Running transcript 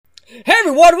Hey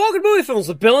everyone, welcome to Movie Films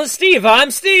with Bill and Steve.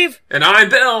 I'm Steve. And I'm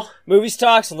Bill. Movies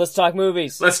talk, so let's talk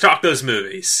movies. Let's talk those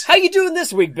movies. How you doing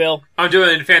this week, Bill? I'm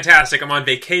doing fantastic. I'm on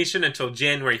vacation until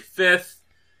January 5th.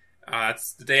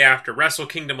 It's the day after Wrestle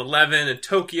Kingdom 11 in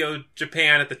Tokyo,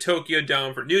 Japan, at the Tokyo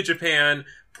Dome for New Japan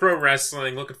Pro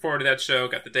Wrestling. Looking forward to that show.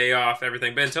 Got the day off,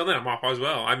 everything. But until then, I'm off as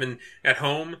well. I've been at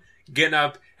home, getting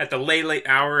up at the late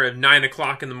hour of 9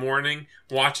 o'clock in the morning,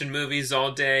 watching movies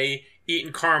all day,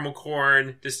 eating caramel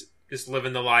corn, just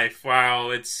living the life.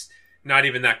 Wow, it's not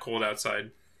even that cold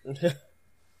outside.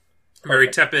 Very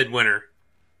tepid winter.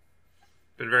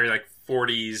 Been very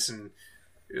 40s and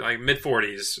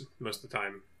mid-40s most of the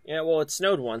time. Yeah, well, it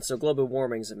snowed once, so global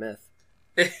warming's a myth.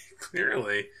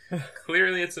 Clearly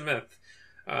it's a myth.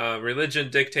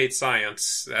 Religion dictates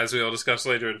science, as we'll discuss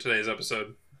later in today's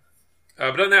episode. But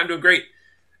other than that, I'm doing great.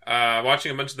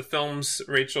 Watching a bunch of the films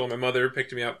Rachel and my mother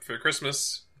picked me up for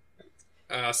Christmas.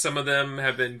 Some of them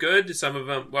have been good. Some of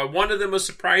them, one of them was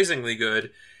surprisingly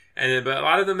good, but a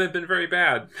lot of them have been very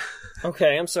bad.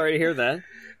 Okay, I'm sorry to hear that.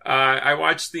 I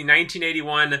watched the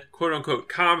 1981 quote-unquote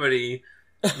comedy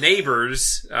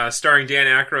Neighbors, starring Dan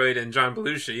Aykroyd and John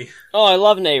Belushi. Oh, I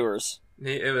love Neighbors.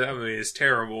 That movie is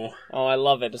terrible. Oh, I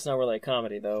love it. It's not really a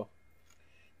comedy, though,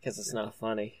 because it's not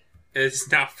funny. It's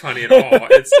not funny at all.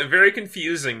 It's a very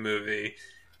confusing movie.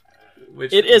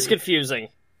 It is confusing.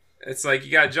 It's like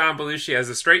you got John Belushi as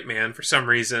a straight man for some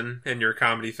reason in your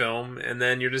comedy film, and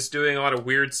then you're just doing a lot of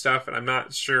weird stuff, and I'm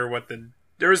not sure what the...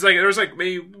 There was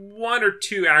maybe one or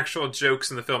two actual jokes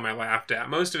in the film I laughed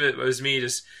at. Most of it was me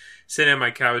just sitting on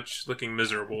my couch looking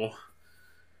miserable.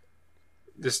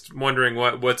 Just wondering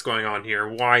what's going on here.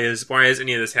 Why is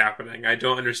any of this happening? I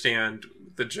don't understand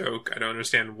the joke. I don't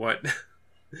understand what...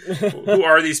 Who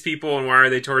are these people, and why are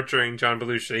they torturing John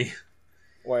Belushi?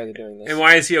 Why are they doing this? And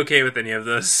why is he okay with any of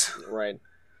this? Right.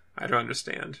 I don't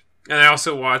understand. And I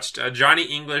also watched Johnny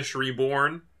English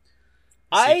Reborn.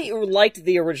 I liked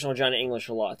the original Johnny English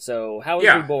a lot, so how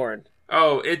is Reborn?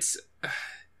 Oh, it's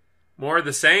more of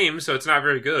the same, so it's not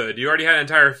very good. You already had an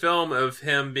entire film of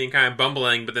him being kind of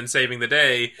bumbling, but then saving the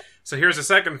day. So here's a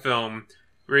second film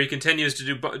where he continues to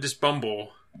do just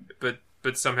bumble, but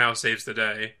somehow saves the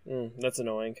day. That's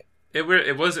annoying.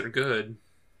 It wasn't good.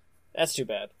 That's too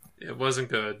bad. It wasn't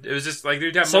good. It was just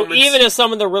you'd have so moments... even as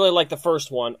someone that really liked the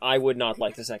first one, I would not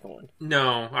like the second one.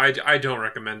 No, I don't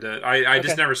recommend it. I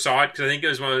just never saw it because I think it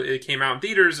was it came out in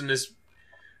theaters and just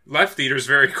left theaters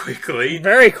very quickly.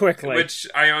 Very quickly. Which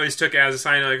I always took as a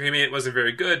sign it wasn't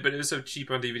very good, but it was so cheap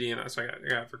on DVD, and that's why I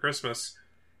got it for Christmas.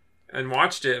 And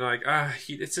watched it, and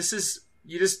you've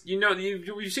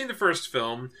seen the first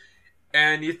film,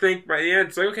 and you think by the end,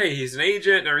 it's okay, he's an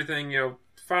agent and everything,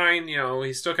 fine,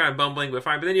 he's still kind of bumbling, but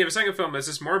fine. But then you have a second film that's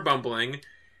just more bumbling,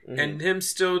 and him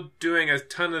still doing a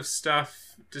ton of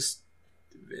stuff, just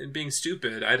being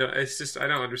stupid. I don't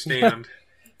understand.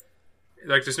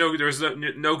 There was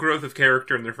no growth of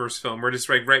character in their first film. We're just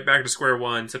right back to square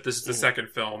one, except this is the second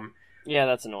film. Yeah,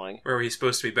 that's annoying. Where he's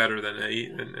supposed to be better than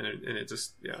and it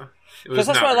just, Because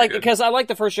that's why I like, because I like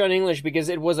the first John English because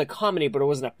it was a comedy, but it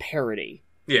wasn't a parody.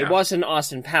 Yeah. It wasn't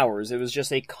Austin Powers. It was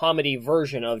just a comedy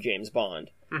version of James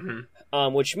Bond.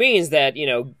 Mm-hmm. Which means that,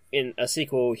 in a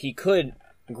sequel, he could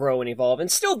grow and evolve and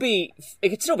it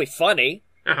could still be funny.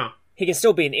 Uh-huh. He can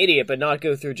still be an idiot, but not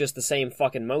go through just the same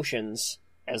fucking motions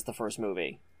as the first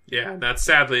movie. Yeah,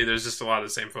 sadly, there's just a lot of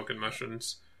the same fucking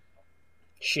motions.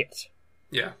 Shit.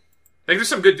 Yeah. There's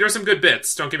some good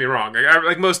bits, don't get me wrong.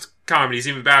 Like most comedies,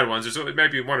 even bad ones, there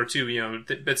might be one or two,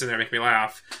 bits in there that make me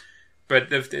laugh. But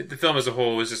the film as a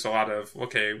whole was just a lot of,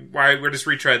 we're just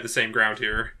retread the same ground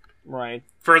here. Right.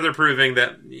 Further proving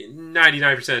that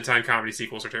 99% of the time comedy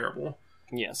sequels are terrible.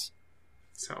 Yes.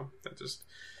 So that just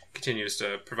continues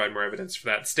to provide more evidence for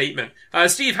that statement.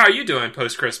 Steve, how are you doing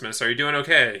post-Christmas? Are you doing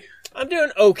okay? I'm doing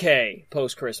okay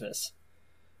post-Christmas.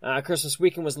 Christmas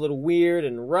weekend was a little weird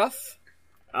and rough.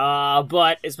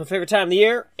 But it's my favorite time of the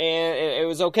year, and it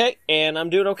was okay, and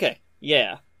I'm doing okay.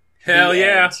 Yeah. Hell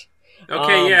yeah.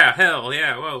 Okay, yeah, hell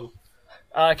yeah, whoa.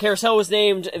 Carousel was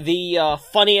named the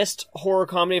funniest horror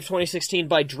comedy of 2016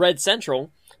 by Dread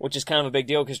Central, which is kind of a big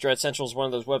deal because Dread Central is one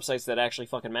of those websites that actually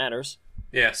fucking matters.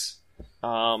 Yes.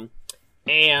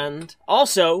 And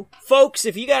also, folks,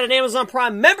 if you got an Amazon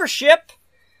Prime membership,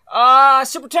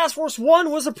 Super Task Force 1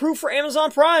 was approved for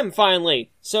Amazon Prime,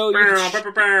 finally. So you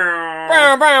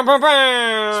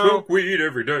smoke weed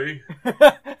every day.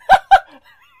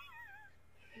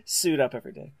 Suit up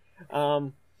every day.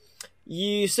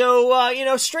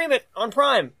 Stream it on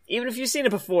Prime. Even if you've seen it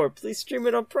before, please stream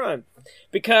it on Prime.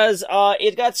 Because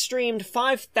it got streamed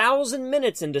 5,000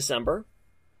 minutes in December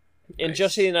in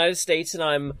just the United States, and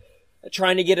I'm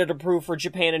trying to get it approved for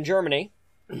Japan and Germany.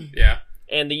 Yeah.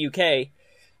 And the UK.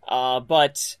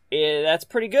 But that's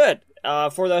pretty good.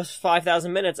 For those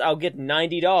 5,000 minutes, I'll get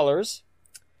 $90,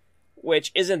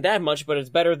 which isn't that much, but it's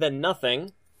better than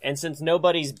nothing. And since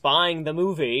nobody's buying the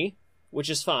movie, which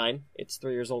is fine, it's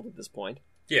 3 years old at this point.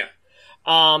 Yeah.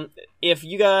 If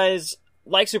you guys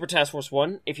like Super Task Force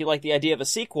 1, if you like the idea of a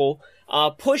sequel,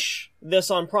 push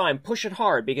this on Prime. Push it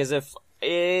hard, because if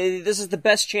this is the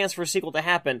best chance for a sequel to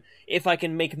happen if I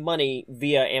can make money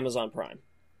via Amazon Prime.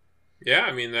 Yeah,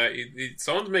 I mean,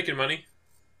 someone's making money.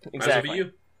 Exactly. Might as well be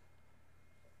you.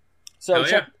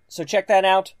 So check that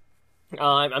out.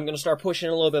 I'm going to start pushing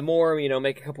a little bit more,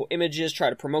 make a couple images, try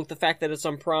to promote the fact that it's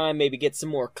on Prime, maybe get some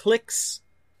more clicks.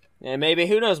 And maybe,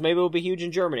 who knows, maybe it'll be huge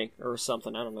in Germany or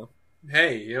something, I don't know.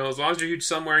 Hey, as long as you're huge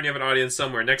somewhere and you have an audience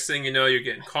somewhere, next thing you know, you're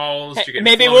getting calls, you're getting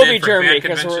maybe it will be Germany,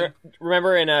 because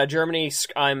remember in Germany,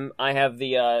 I have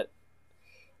the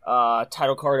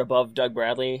title card above Doug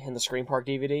Bradley in the Scream Park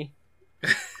DVD.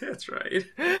 That's right.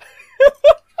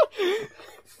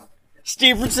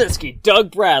 Steve Brzezinski,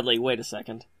 Doug Bradley, wait a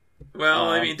second. Well,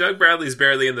 I mean, Doug Bradley's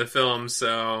barely in the film,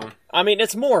 so... I mean,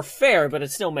 it's more fair, but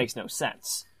it still makes no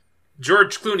sense.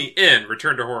 George Clooney in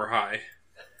Return to Horror High.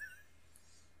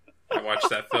 I watched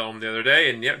that film the other day,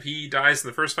 and yep, he dies in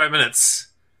the first 5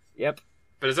 minutes. Yep.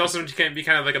 But it's also can be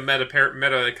kind of like a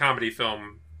meta comedy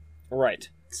film. Right.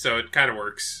 So it kind of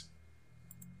works.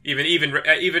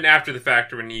 Even after the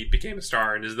fact when he became a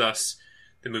star, and is thus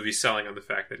the movie selling on the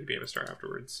fact that he became a star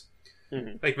afterwards.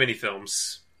 Mm-hmm. Like many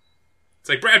films. It's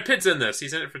like Brad Pitt's in this.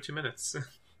 He's in it for 2 minutes.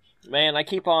 Man, I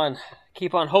keep on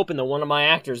hoping that one of my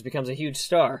actors becomes a huge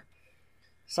star,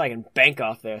 so I can bank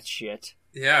off that shit.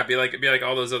 Yeah, it'd be like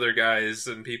all those other guys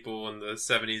and people in the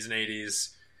 70s and 80s.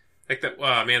 Like that.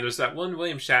 Man, there's that one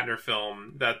William Shatner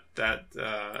film that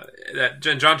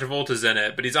John Travolta's in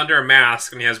it, but he's under a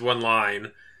mask and he has one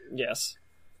line. Yes.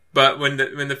 But when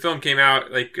the film came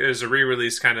out, like it was a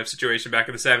re-release kind of situation back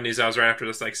in the 70s. That was right after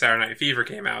this like Saturday Night Fever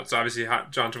came out. So obviously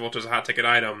John Travolta's a hot ticket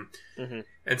item. Mm-hmm.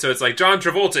 And so it's like John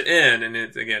Travolta in, and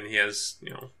again he has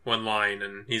one line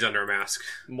and he's under a mask.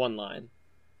 One line.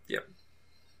 Yep.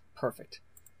 Perfect.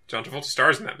 John Travolta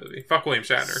stars in that movie. Fuck William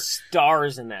Shatner.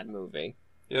 Stars in that movie.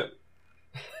 Yep.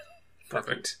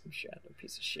 Perfect. Shatner,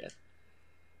 piece of shit.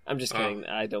 I'm just kidding.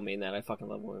 I don't mean that. I fucking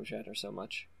love William Shatner so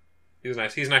much. He's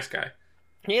nice. He's a nice guy.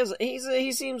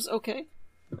 He seems okay.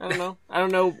 I don't know. I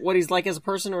don't know what he's like as a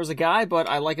person or as a guy, but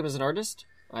I like him as an artist.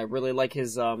 I really like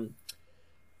his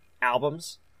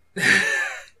albums. You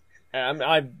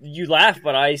laugh,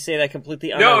 but I say that completely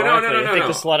unironically. No. I think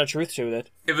there's a lot of truth to it.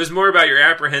 It was more about your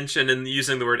apprehension in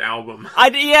using the word album.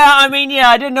 I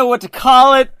didn't know what to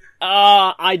call it.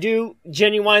 I do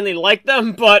genuinely like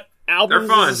them, but albums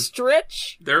They're fun. Is a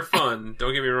stretch. They're fun.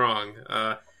 Don't get me wrong.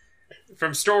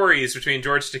 From stories between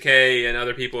George Takei and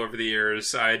other people over the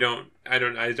years, I don't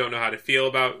know how to feel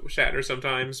about Shatner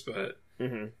sometimes, but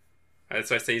that's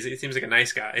why I say he seems like a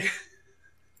nice guy.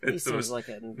 It's the most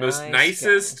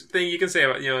nicest thing you can say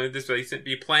about this.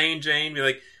 Be plain Jane. Be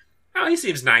like, oh, he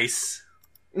seems nice.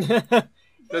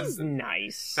 He's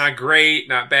nice. Not great,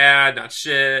 not bad, not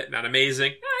shit, not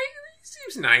amazing. No, he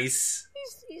seems nice.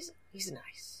 He's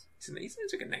nice. He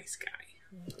seems like a nice guy.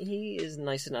 He is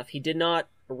nice enough. He did not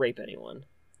rape anyone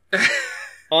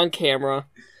on camera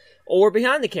or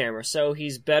behind the camera, so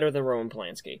he's better than Roman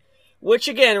Polanski. Which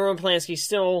again, Roman Polanski's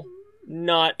still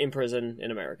not in prison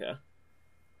in America.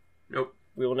 Nope.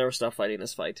 We will never stop fighting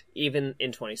this fight, even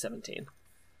in 2017.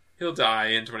 He'll die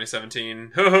in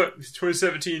 2017.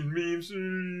 2017 memes.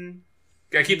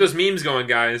 Gotta keep those memes going,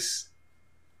 guys.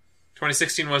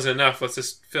 2016 wasn't enough. Let's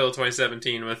just fill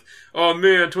 2017 with, oh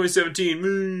man,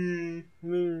 2017.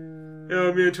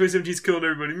 Oh man, 2017's killing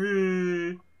everybody.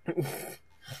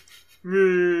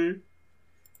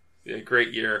 Yeah,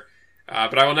 great year.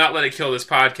 But I will not let it kill this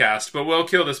podcast. But what will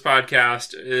kill this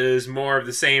podcast is more of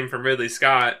the same from Ridley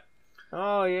Scott.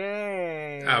 Oh,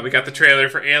 yay. We got the trailer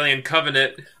for Alien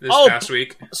Covenant this past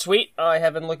week. Sweet. I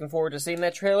have been looking forward to seeing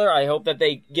that trailer. I hope that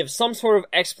they give some sort of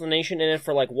explanation in it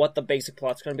for like what the basic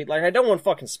plot's going to be. Like, I don't want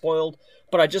fucking spoiled,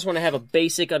 but I just want to have a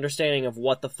basic understanding of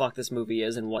what the fuck this movie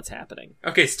is and what's happening.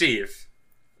 Okay, Steve.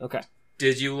 Okay.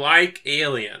 Did you like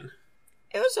Alien?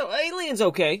 Alien's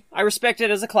okay. I respect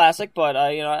it as a classic, but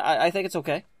I think it's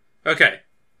okay. Okay.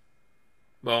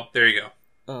 Well, there you go.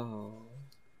 Oh.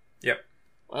 Yep.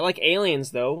 I like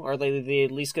Aliens, though. Are they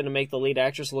at least going to make the lead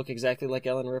actress look exactly like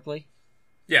Ellen Ripley?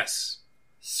 Yes.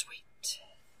 Sweet.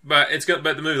 But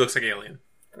but the movie looks like Alien.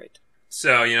 Great.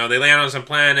 So, they land on some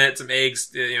planet, some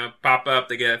eggs, pop up,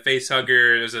 they get a face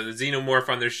hugger, there's a xenomorph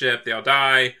on their ship, they all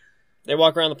die. They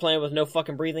walk around the planet with no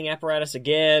fucking breathing apparatus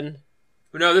again.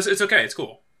 No, it's okay. It's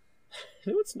cool.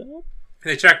 No, it's not.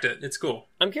 They checked it. It's cool.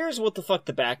 I'm curious what the fuck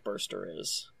the backburster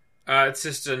is. It's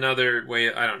just another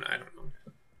way. I don't know.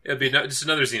 It'll be just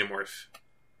another xenomorph.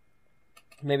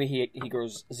 Maybe he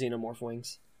grows xenomorph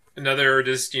wings. Another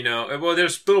just well,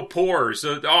 there's little pores.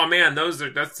 So, oh man,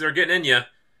 they're getting in you.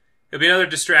 It'll be another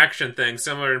distraction thing,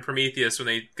 similar in Prometheus when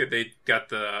they got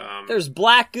the. There's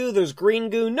black goo. There's green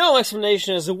goo. No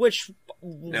explanation as to which.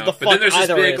 No, the but fuck then there's this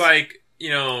big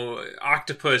is.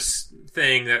 octopus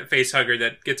thing that facehugger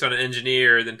that gets on an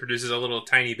engineer, then produces a little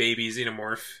tiny baby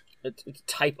xenomorph. It's a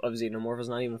type of xenomorph. It's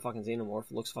not even a fucking xenomorph.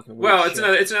 It looks fucking weird. Well, it's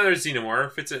another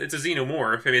xenomorph. It's a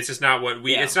xenomorph. I mean, it's just not what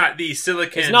we. Yeah. It's not the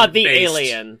silicon. It's not the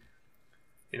alien.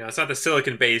 It's not the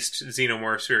silicon-based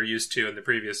xenomorphs we were used to in the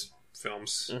previous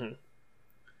films.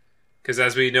 Because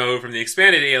as we know from the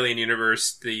expanded Alien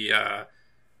universe, they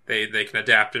can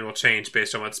adapt and will change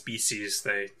based on what species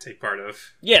they take part of.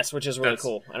 Yes, which is really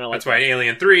cool. I don't like that's why in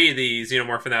Alien 3, the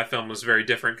xenomorph in that film was very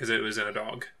different because it was in a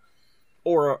dog.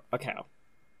 Or a cow.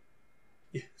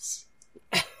 Yes.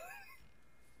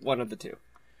 One of the two.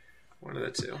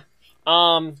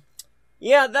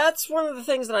 Yeah, that's one of the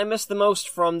things that I missed the most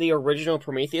from the original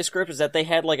Prometheus script, is that they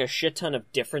had, a shit ton of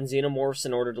different xenomorphs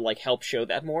in order to, help show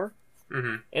that more.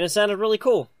 Mm-hmm. And it sounded really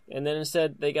cool. And then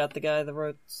instead, they got the guy that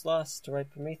wrote Lost to write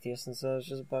Prometheus, and so it's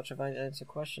just a bunch of unanswered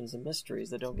questions and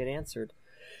mysteries that don't get answered.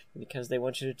 Because they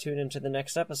want you to tune into the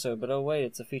next episode, but oh wait,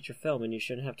 it's a feature film, and you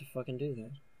shouldn't have to fucking do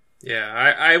that.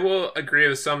 Yeah, I will agree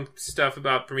with some stuff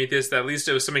about Prometheus, that at least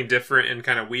it was something different and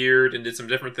kind of weird and did some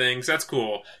different things. That's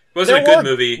cool. It wasn't a good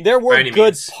movie. There were good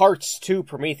means. parts to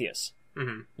Prometheus.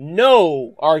 Mm-hmm.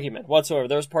 No argument whatsoever.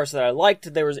 There was parts that I liked.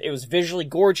 It was visually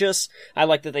gorgeous. I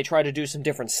liked that they tried to do some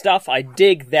different stuff. I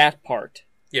dig that part.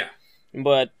 Yeah.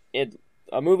 But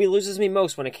a movie loses me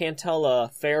most when it can't tell a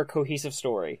fair, cohesive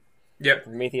story. Yep.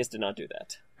 Prometheus did not do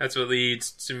that. That's what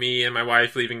leads to me and my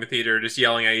wife leaving the theater just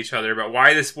yelling at each other about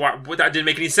why that didn't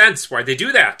make any sense. Why'd they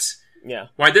do that? Yeah.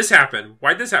 Why'd this happen?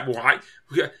 Why?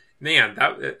 Man,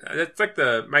 that's like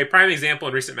my prime example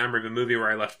in recent memory of a movie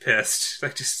where I left pissed.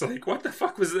 What the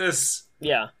fuck was this?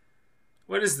 Yeah.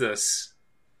 What is this?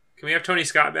 Can we have Tony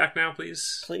Scott back now,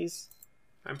 please? Please.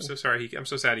 I'm so sorry. I'm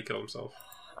so sad he killed himself.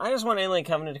 I just want Alien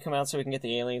Covenant to come out so we can get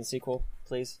the Alien sequel,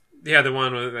 please. Yeah, the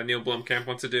one that Neil Blomkamp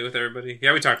wants to do with everybody.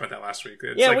 Yeah, we talked about that last week.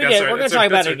 We're going to talk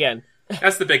about it again.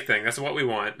 That's the big thing. That's what we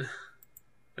want.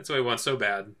 That's what we want so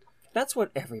bad. That's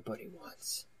what everybody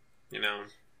wants.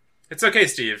 It's okay,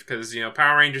 Steve, because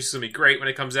Power Rangers is gonna be great when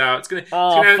it comes out.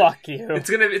 Fuck you. It's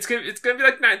gonna be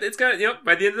like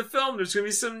by the end of the film, there's gonna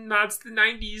be some nods to the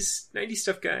 '90s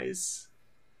stuff, guys.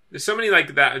 There's so many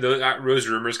those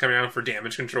rumors coming out for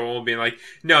Damage Control, being like,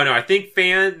 no, I think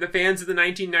the fans of the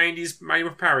 1990s Mighty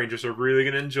Morphin Power Rangers are really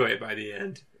gonna enjoy it by the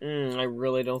end. I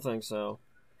really don't think so.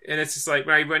 And it's just like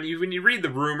when you read the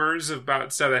rumors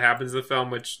about stuff that happens in the film,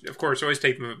 which of course always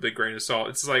take them with a big grain of salt.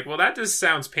 It's like, well, that just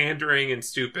sounds pandering and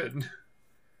stupid.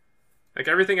 Like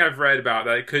everything I've read about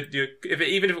that it could do, if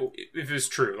it was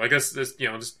true, like let's just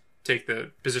take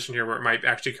the position here where it might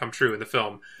actually come true in the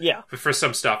film. Yeah. But for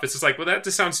some stuff, it's just like, well, that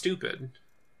just sounds stupid.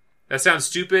 That sounds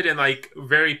stupid and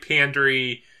very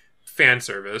pandery fan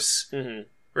service. Mm-hmm.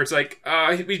 Where it's like,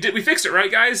 we fixed it, right,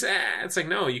 guys? It's like,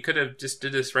 no, you could have just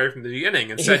did this right from the beginning.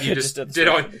 Instead, you just did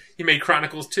all. You made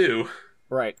Chronicles 2.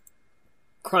 Right.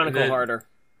 Chronicle harder.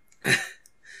 And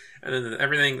then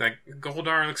everything,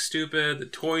 Goldar looks stupid. The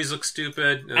toys look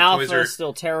stupid. Alpha is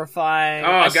still terrifying.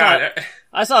 Oh, God.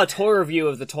 I saw a toy review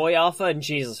of the toy Alpha, and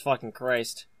Jesus fucking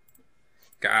Christ.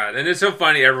 God, and it's so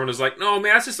funny. Everyone was like, no,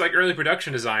 man, that's just early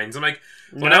production designs. I'm like,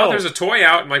 well, now there's a toy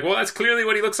out. I'm like, well, that's clearly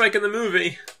what he looks like in the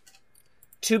movie.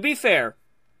 To be fair,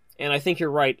 and I think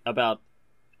you're right about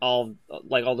all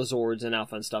the Zords and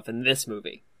Alpha and stuff in this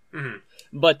movie. Mm-hmm.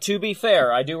 But to be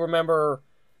fair, I do remember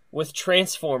with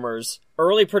Transformers,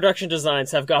 early production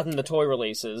designs have gotten the toy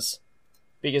releases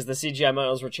because the CGI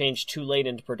models were changed too late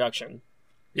into production.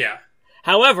 Yeah.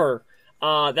 However,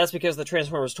 that's because the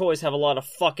Transformers toys have a lot of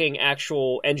fucking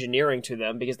actual engineering to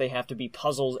them because they have to be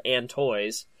puzzles and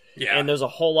toys. Yeah. And there's a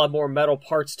whole lot more metal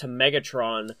parts to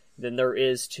Megatron than there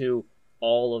is to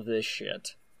all of this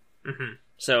shit. Mm-hmm.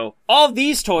 So, all of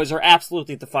these toys are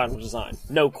absolutely the final design.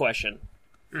 No question.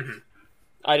 Mm-hmm.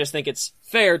 I just think it's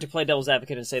fair to play devil's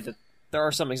advocate and say that there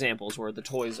are some examples where the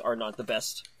toys are not the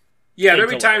best. Yeah,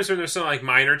 there'll be times where there's some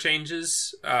minor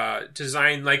changes to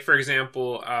design, for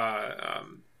example,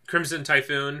 Crimson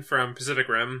Typhoon from Pacific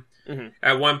Rim. Mm-hmm.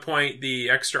 At one point, the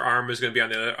extra arm was going to be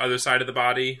on the other side of the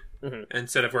body. Mm-hmm.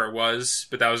 Instead of where it was,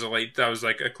 but that was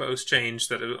a close change.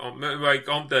 That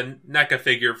the NECA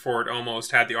figure for it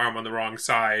almost had the arm on the wrong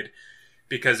side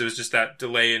because it was just that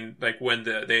delay in like when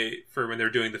they're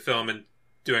doing the film and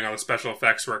doing all the special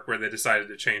effects work where they decided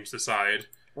to change the side.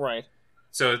 Right.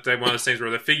 So it's like one of those things where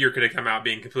the figure could have come out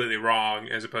being completely wrong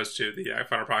as opposed to the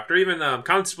final product. Or even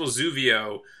Constable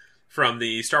Zuvio from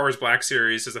the Star Wars Black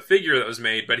Series is a figure that was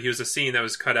made, but he was a scene that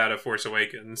was cut out of Force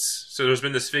Awakens. So there's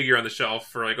been this figure on the shelf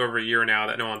for like over a year now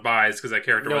that no one buys because that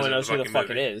character wasn't in the fucking movie. No one knows who the fuck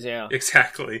it is, yeah.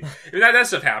 Exactly. I mean, that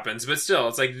stuff happens, but still,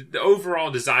 it's like the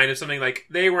overall design of something, like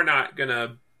they were not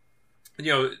gonna,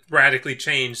 radically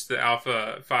change the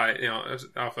Alpha 5, it's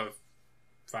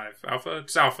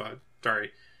Alpha,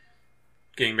 sorry.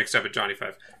 Getting mixed up with Johnny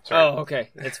 5. Sorry. Oh, okay.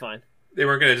 It's fine. They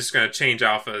weren't just going to change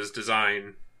Alpha's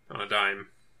design on a dime.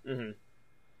 Mm-hmm.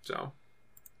 So.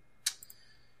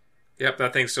 Yep,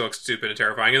 that thing still looks stupid and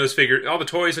terrifying. And those figures, all the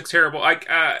toys look terrible.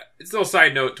 It's a little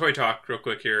side note, Toy Talk, real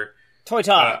quick here. Toy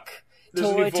Talk.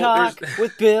 Toy Talk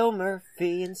with Bill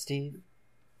Murphy and Steve.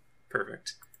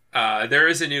 Perfect. There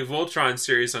is a new Voltron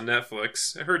series on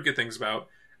Netflix. I've heard good things about.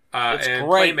 And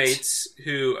great. Playmates,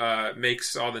 who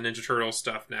makes all the Ninja Turtle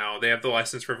stuff now, they have the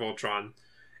license for Voltron,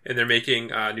 and they're making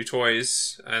new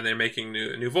toys, and they're making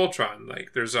new Voltron.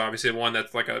 Like, there's obviously one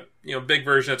that's like a big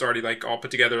version that's already like all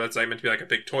put together. That's like meant to be like a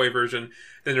big toy version.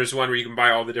 Then there's one where you can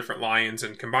buy all the different lions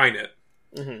and combine it.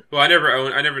 Mm-hmm. Well, I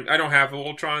don't have a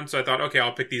Voltron, so I thought, okay,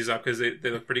 I'll pick these up because they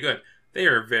look pretty good. They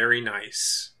are very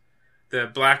nice. The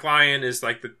Black Lion is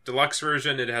like the deluxe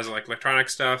version. It has like electronic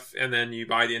stuff, and then you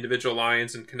buy the individual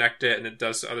lions and connect it, and it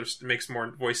does makes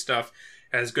more voice stuff.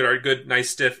 It has good, nice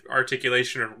stiff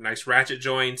articulation or nice ratchet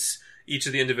joints. Each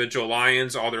of the individual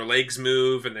lions, all their legs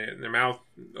move, and their mouth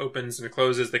opens and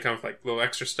closes. They come with like little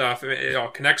extra stuff. It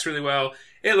all connects really well.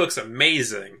 It looks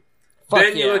amazing.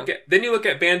 Then you look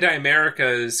at Bandai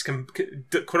America's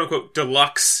quote unquote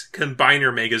deluxe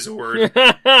combiner Megazord.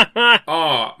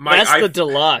 That's the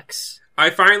deluxe.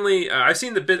 I've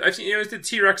seen the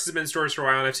T-Rex has been in stores for a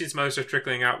while, and I've seen some other stuff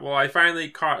trickling out. Well, I finally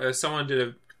caught someone did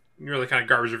a really kind of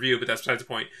garbage review, but that's besides the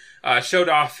point. Showed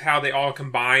off how they all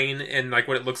combine and like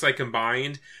what it looks like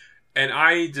combined, and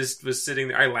I just was sitting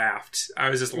there. I laughed.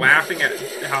 I was just laughing at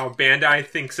how Bandai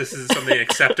thinks this is something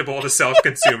acceptable to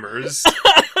self-consumers,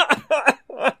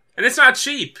 and it's not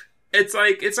cheap. It's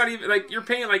not even like you're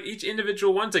paying like each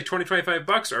individual one's like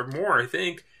 $20-$25 or more, I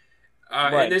think.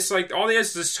 Right. And it's like all they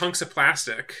is just chunks of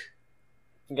plastic.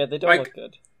 Yeah, they don't look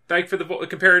good. Like for the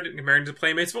comparing to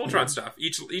Playmates Voltron stuff,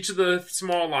 each of the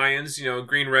small lions,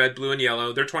 green, red, blue, and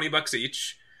yellow, they're $20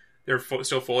 each. They're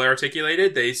still fully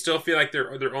articulated. They still feel like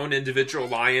they're their own individual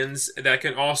lions that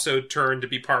can also turn to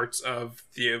be parts of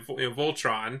the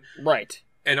Voltron. Right.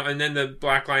 And then the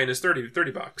Black Lion is $30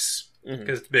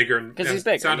 because it's bigger and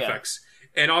has sound effects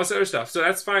and all this other stuff. So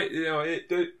that's fine.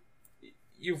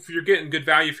 You're getting good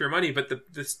value for your money, but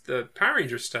the Power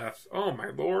Ranger stuff, oh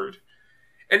my lord!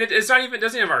 And it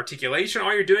doesn't have articulation.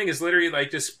 All you're doing is literally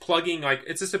like just plugging, like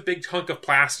it's just a big hunk of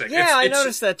plastic. Yeah, I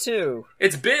noticed that too.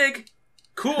 It's big,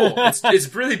 cool.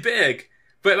 It's really big,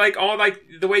 but like all like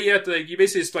the way you have to, like, you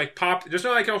basically just like pop. There's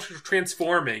no like actual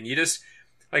transforming. You just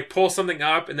like pull something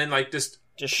up and then like just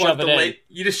shove it in.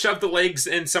 You just shove the legs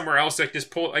in somewhere else. Like just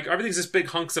pull, like everything's just big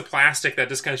hunks of plastic that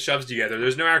just kind of shoves together.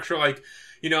 There's no actual like.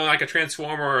 Like a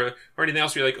transformer or anything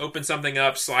else where you like open something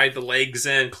up, slide the legs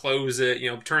in, close it,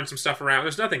 turn some stuff around.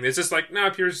 There's nothing. It's just like, no,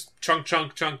 here's chunk,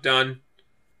 done.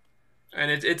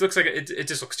 And it looks like, it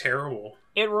just looks terrible.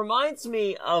 It reminds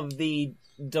me of the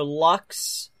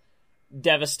deluxe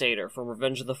Devastator from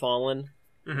Revenge of the Fallen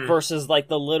versus like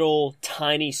the little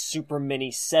tiny super mini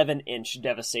 7-inch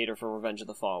Devastator for Revenge of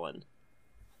the Fallen.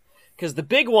 Because the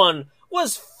big one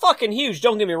was fucking huge,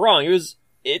 don't get me wrong.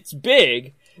 It's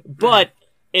big, but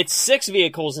it's 6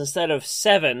 vehicles instead of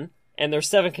 7, and there's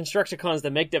 7 Constructicons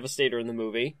that make Devastator in the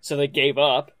movie, so they gave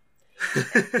up.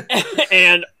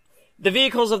 And the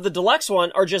vehicles of the deluxe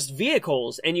one are just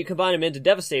vehicles, and you combine them into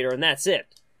Devastator, and that's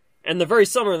it. And they're very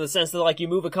similar in the sense that, like, you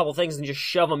move a couple things and just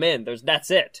shove them in.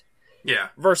 That's it. Yeah.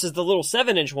 Versus the little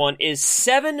 7-inch one is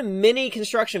 7 mini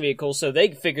construction vehicles, so they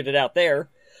figured it out there.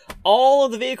 All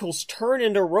of the vehicles turn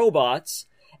into robots,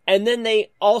 and then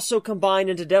they also combine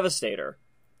into Devastator.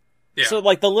 Yeah. So,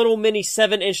 like, the little mini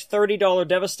 7-inch $30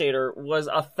 Devastator was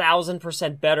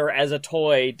 1,000% better as a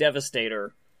toy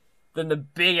Devastator than the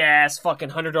big-ass fucking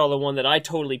 $100 one that I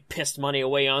totally pissed money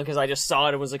away on because I just saw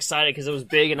it and was excited because it was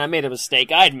big and I made a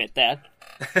mistake. I admit that.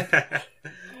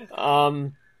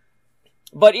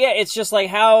 But, yeah, it's just like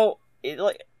how...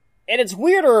 and it's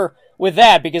weirder with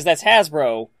that because that's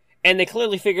Hasbro, and they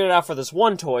clearly figured it out for this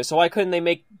one toy, so why couldn't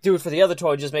they do it for the other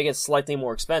toy, just make it slightly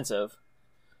more expensive?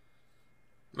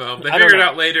 Well, they figured it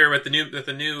out later with the new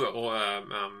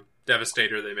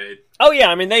Devastator they made. Oh yeah,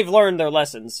 I mean they've learned their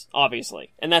lessons,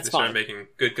 obviously, and that's fine. They started making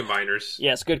good combiners.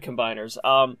 Yes, good combiners.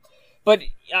 But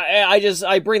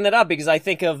I bring that up because I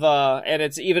think of and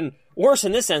it's even worse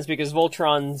in this sense because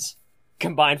Voltron's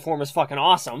combined form is fucking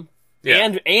awesome,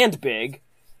 and big.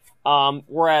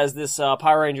 Whereas this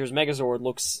Power Rangers Megazord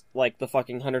looks like the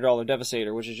fucking $100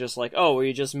 Devastator, which is just like, oh, well,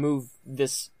 you just move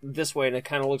this way and it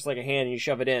kind of looks like a hand and you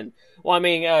shove it in. Well, I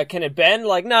mean, can it bend?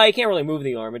 Like, no, you can't really move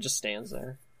the arm. It just stands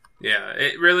there. Yeah,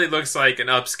 it really looks like an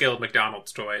upscaled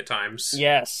McDonald's toy at times.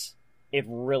 Yes, it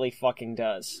really fucking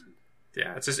does.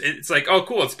 Yeah, it's like, oh,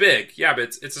 cool, it's big. Yeah, but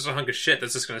it's just a hunk of shit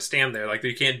that's just going to stand there. Like,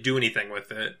 you can't do anything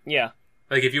with it. Yeah.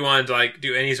 Like, if you wanted to, like,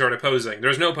 do any sort of posing,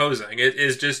 there's no posing. It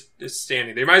is just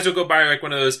standing. They might as well go buy, like,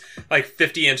 one of those, like,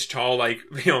 50-inch tall, like,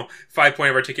 5-point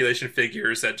of articulation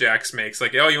figures that Jax makes.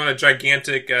 Like, oh, you want a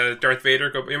gigantic Darth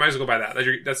Vader? You might as well go buy that.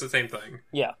 That's the same thing.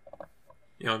 Yeah.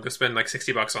 Go spend, like,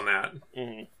 $60 on that.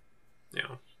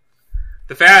 Mm-hmm.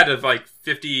 The fad of, like,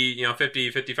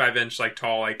 55-inch, like,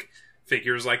 tall, like,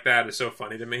 figures like that is so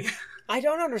funny to me. I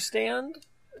don't understand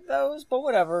those, but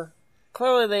whatever.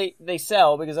 Clearly they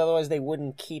sell, because otherwise they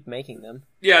wouldn't keep making them.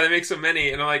 Yeah, they make so many,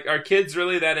 and like, are kids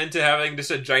really that into having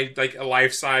just a giant, like, a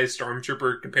life-size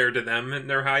stormtrooper compared to them in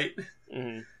their height?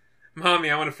 Mm-hmm. Mommy,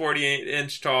 I want a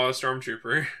 48-inch tall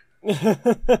stormtrooper.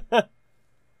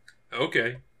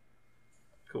 Okay.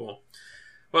 Cool.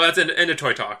 Well, that's end of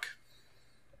Toy Talk.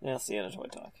 Yeah, that's the end of Toy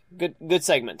Talk. Good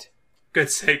segment. Good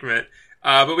segment.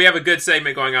 But we have a good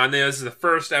segment going on. This is the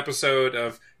first episode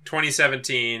of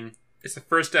 2017. It's the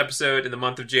first episode in the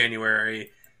month of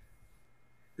January.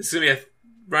 This is going to be a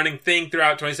running thing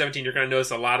throughout 2017. You're going to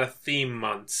notice a lot of theme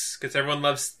months, because everyone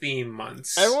loves theme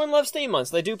months. Everyone loves theme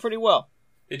months. They do pretty well.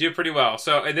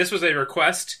 So, and this was a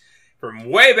request from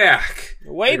way back.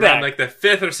 Around, like, the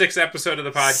 5th or 6th episode of the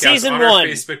podcast. Season on 1. Our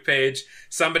Facebook page.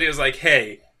 Somebody was like,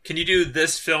 hey, can you do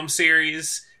this film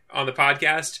series on the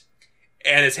podcast?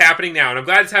 And it's happening now. And I'm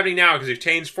glad it's happening now because we've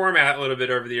changed format a little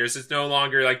bit over the years. It's no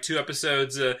longer like 2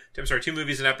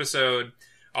 movies an episode,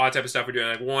 all that type of stuff. We're doing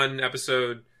like one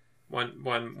episode, one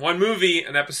movie,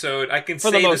 an episode. I can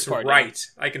say this right.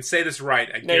 I can say this right.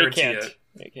 I guarantee it.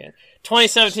 No, you can't.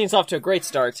 2017's off to a great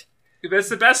start. That's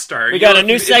the best start. We got a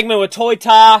new segment with Toy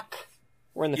Talk.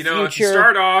 We're in the future. If you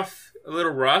start off a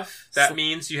little rough, that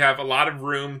means you have a lot of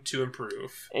room to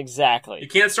improve. Exactly. You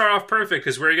can't start off perfect,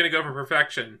 because where are you going to go for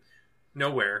perfection?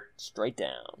 Nowhere. Straight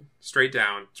down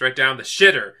the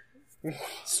shitter.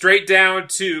 Straight down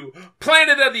to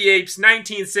Planet of the Apes,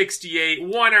 1968,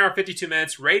 1 hour, 52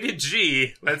 minutes, rated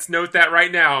G. Let's note that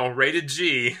right now, rated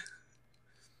G.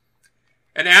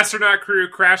 An astronaut crew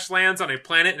crash lands on a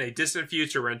planet in a distant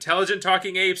future where intelligent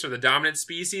talking apes are the dominant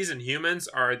species and humans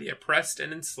are the oppressed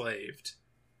and enslaved.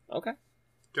 Okay.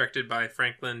 Directed by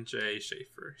Franklin J.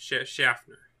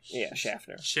 Schaffner. Yeah,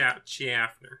 Schaffner.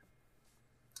 Schaffner.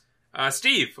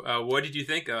 Steve, what did you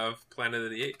think of Planet of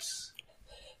the Apes?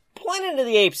 Planet of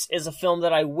the Apes is a film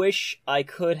that I wish I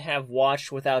could have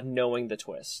watched without knowing the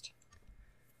twist.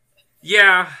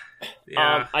 Yeah.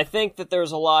 I think that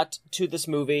there's a lot to this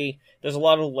movie. There's a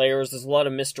lot of layers. There's a lot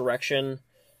of misdirection.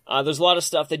 There's a lot of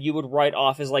stuff that you would write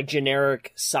off as like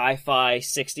generic sci-fi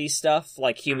 60s stuff,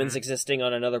 like humans existing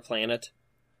on another planet.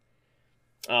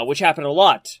 Which happened a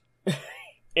lot.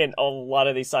 In a lot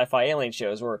of these sci-fi alien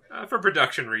shows where... for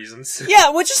production reasons.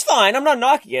 Yeah, which is fine. I'm not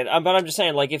knocking it. But I'm just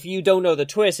saying, like, if you don't know the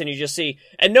twist and you just see...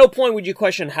 At no point would you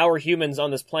question how are humans on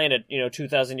this planet,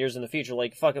 2,000 years in the future.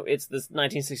 Like, fuck it, it's this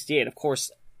 1968. Of course,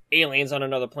 aliens on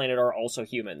another planet are also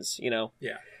humans,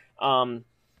 Yeah.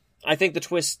 I think the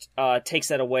twist takes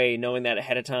that away, knowing that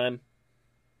ahead of time.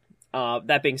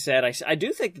 That being said, I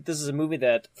do think that this is a movie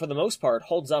that, for the most part,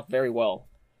 holds up very well.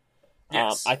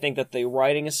 Yes. I think that the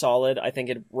writing is solid. I think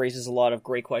it raises a lot of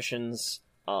great questions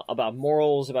about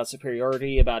morals, about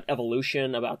superiority, about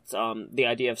evolution, about the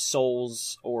idea of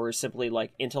souls or simply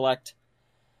like intellect,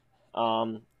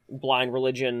 blind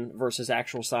religion versus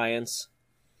actual science.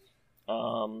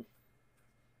 I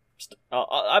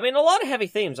mean, a lot of heavy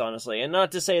themes, honestly, and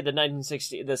not to say the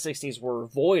 60s were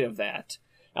void of that.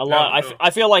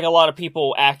 I feel like a lot of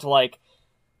people act like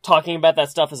talking about that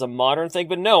stuff is a modern thing,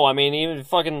 but no. I mean, even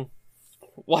fucking.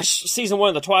 Watch season 1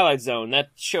 of The Twilight Zone. That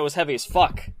show is heavy as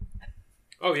fuck.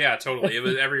 Oh yeah, totally. It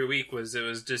was every week it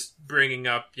was just bringing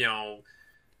up,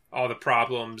 all the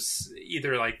problems,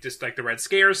 either like just like the Red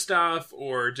Scare stuff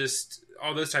or just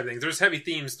all those type of things. There's heavy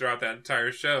themes throughout that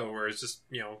entire show where it's just,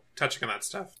 touching on that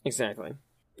stuff. Exactly.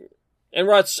 And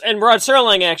Rod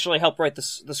Serling actually helped write the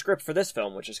script for this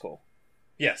film, which is cool.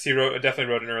 Yes, he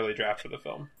definitely wrote an early draft for the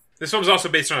film. This film is also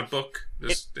based on a book,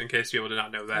 in case people did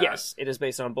not know that. Yes, it is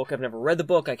based on a book. I've never read the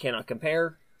book. I cannot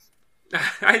compare.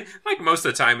 I like most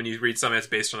of the time when you read something that's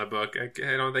based on a book, I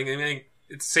mean,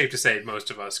 it's safe to say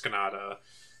most of us cannot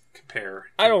compare.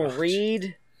 I don't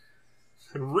read.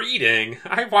 Reading?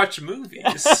 I watch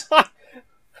movies.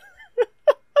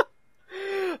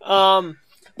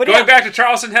 But Going back to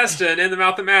Charlton Heston in The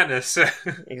Mouth of Madness.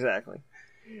 Exactly.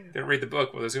 Didn't read the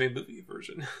book. Well, there's going to be a movie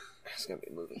version. There's going to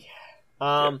be a movie.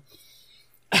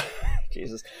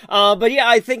 Jesus. But yeah,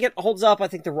 I think it holds up. I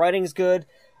think the writing's good.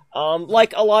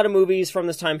 Like a lot of movies from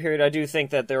this time period, I do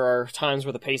think that there are times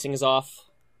where the pacing is off.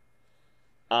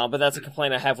 But that's a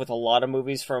complaint I have with a lot of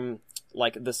movies from,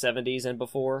 like, the 70s and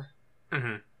before.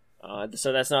 Mm-hmm.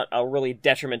 So that's not a really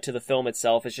detriment to the film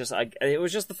itself. It's just, it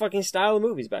was just the fucking style of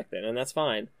movies back then, and that's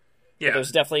fine. Yeah. But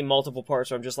there's definitely multiple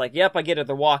parts where I'm just like, yep, I get it,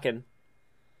 they're walking.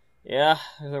 Yeah,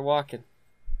 they're walking.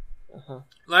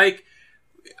 Like,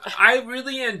 I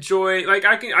really enjoy, like,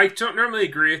 I don't normally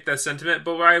agree with that sentiment,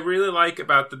 but what I really like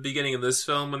about the beginning of this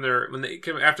film,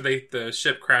 after the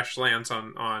ship crash lands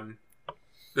on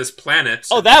this planet.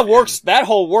 Oh, that works. That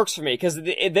whole works for me, because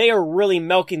they are really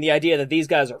milking the idea that these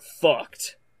guys are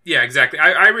fucked. Yeah, exactly.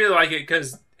 I really like it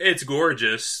because it's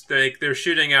gorgeous. They're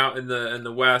shooting out in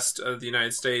the west of the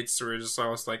United States, where it's just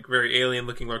almost like very alien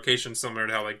looking locations, similar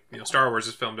to how, like, Star Wars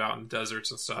is filmed out in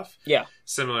deserts and stuff. Yeah.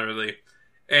 Similarly.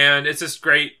 And it's this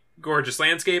great, gorgeous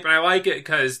landscape, and I like it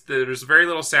because there's very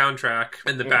little soundtrack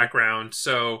in the background,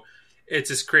 so it's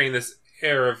just creating this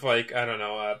air of, like, I don't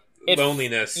know,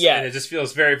 loneliness. Yeah. And it just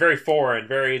feels very, very foreign,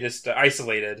 very just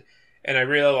isolated. And I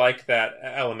really like that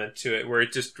element to it, where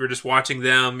we're just watching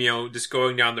them, just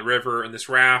going down the river in this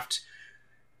raft.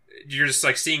 You're just,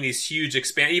 like, seeing these huge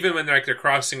even when they're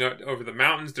crossing over the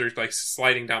mountains, they're, like,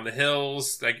 sliding down the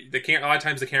hills. Like, a lot of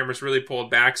times the camera's really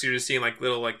pulled back, so you're just seeing, like,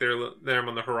 little, like, they're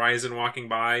on the horizon walking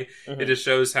by. Mm-hmm. It just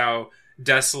shows how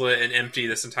desolate and empty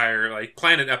this entire, like,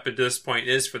 planet up at this point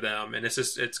is for them, and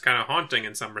it's kind of haunting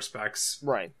in some respects.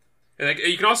 Right. And, like,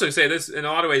 you can also say this, in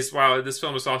a lot of ways, while this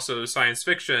film is also science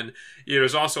fiction,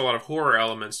 there's also a lot of horror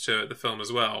elements to the film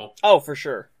as well. Oh, for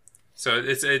sure. So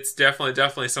it's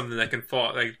definitely something that can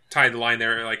fall, like, tie the line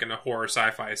there, like, in a horror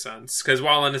sci-fi sense. Because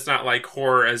while it's not like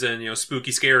horror as in,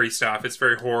 spooky, scary stuff, it's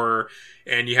very horror,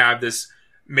 and you have this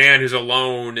man who's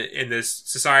alone in this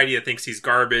society that thinks he's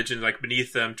garbage and, like,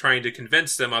 beneath them, trying to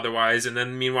convince them otherwise, and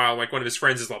then meanwhile, like, one of his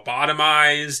friends is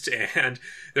lobotomized, and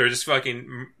they're just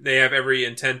they have every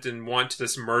intent and want to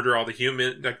just murder all the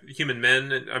human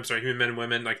men and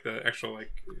women, like, the actual,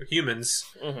 like, humans.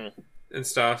 Mm-hmm. And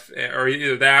stuff, or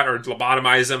either that, or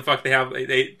lobotomize them. Fuck,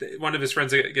 one of his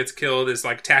friends that gets killed is,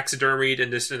 like, taxidermied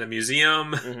and just in a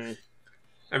museum. Mm-hmm.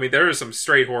 I mean, there are some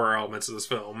straight horror elements of this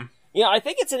film. Yeah, I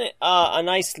think it's a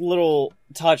nice little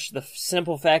touch. The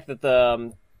simple fact that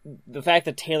the fact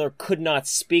that Taylor could not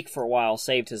speak for a while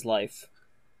saved his life.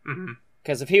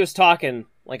 Because if he was talking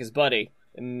like his buddy,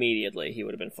 immediately he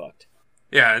would have been fucked.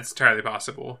 Yeah, it's entirely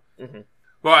possible. Mm-hmm.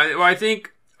 Well, I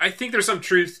think there's some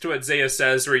truth to what Zaius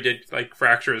says, where he did, like,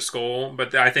 fracture his skull,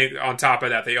 but I think on top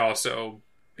of that, they also,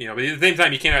 but at the same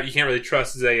time, you can't really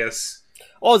trust Zaius.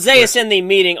 Well, Zaius in the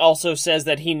meeting also says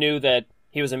that he knew that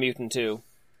he was a mutant too.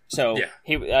 So,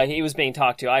 yeah. He was being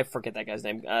talked to. I forget that guy's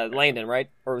name. Langdon,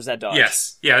 right? Or was that Dodge?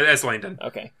 Yes. Yeah, that's Langdon.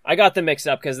 Okay. I got them mixed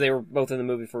up because they were both in the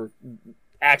movie for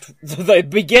the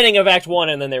beginning of Act 1,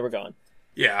 and then they were gone.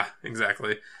 Yeah,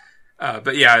 exactly.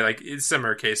 But yeah, like, it's a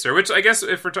similar case there, which I guess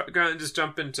if we're going to just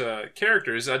jump into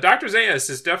characters, Dr. Zaius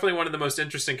is definitely one of the most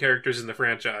interesting characters in the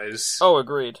franchise. Oh,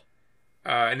 agreed.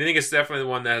 And I think it's definitely the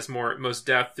one that has most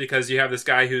depth, because you have this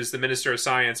guy who's the minister of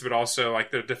science, but also,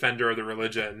 like, the defender of the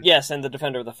religion. Yes, and the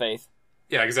defender of the faith.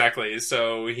 Yeah, exactly.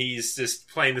 So he's just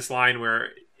playing this line where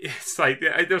it's like,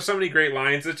 there's so many great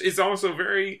lines. It's also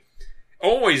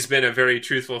always been a very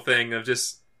truthful thing of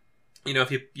just, how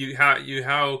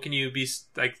can you be,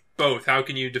 like, both? How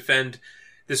can you defend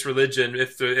this religion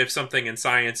if something in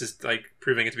science is, like,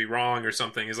 proving it to be wrong or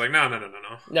something? Is like, no.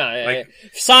 No, like,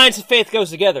 science and faith goes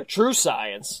together. True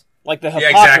science, like the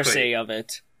hypocrisy of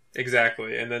it.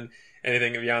 Exactly, and then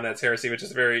anything beyond that's heresy, which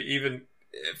is very, even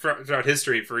throughout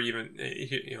history for even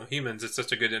humans. It's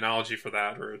such a good analogy for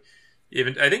that. Or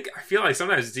even I feel like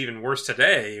sometimes it's even worse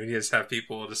today. You just have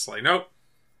people just like, nope.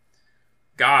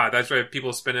 God, that's why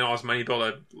people spending all this money to build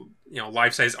a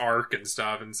life-size ark and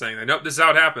stuff, and saying that, nope, this is how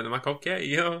it happened. I'm like,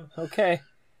 okay, okay.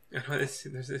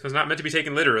 It was not meant to be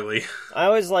taken literally. I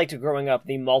always liked growing up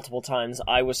the multiple times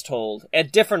I was told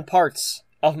at different parts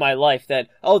of my life that,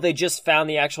 oh, they just found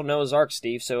the actual Noah's Ark,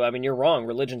 Steve. So I mean, you're wrong.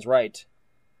 Religion's right.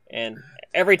 And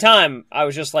every time I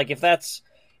was just like, if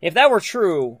that were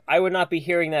true, I would not be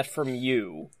hearing that from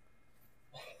you.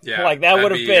 Yeah, like, that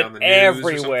would have been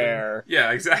everywhere.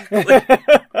 Yeah, exactly.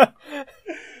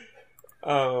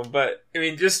 But I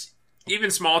mean, just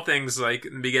even small things like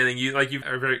in the beginning, you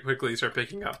very quickly start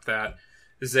picking up that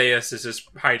Zaius is just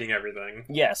hiding everything.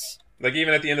 Yes. Like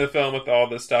even at the end of the film with all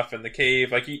the stuff in the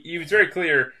cave, like he was very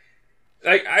clear.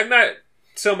 Like I'm not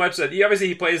so much that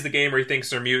he plays the game where he thinks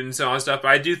they're mutants and all that stuff,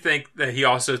 but I do think that he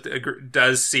also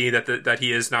does see that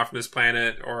he is not from this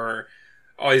planet or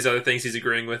all these other things. He's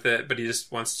agreeing with it, but he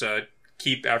just wants to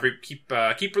keep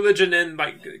religion and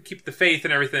like keep the faith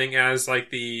and everything as like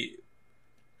the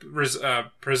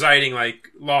presiding like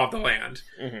law of the land,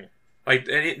 like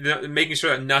making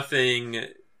sure that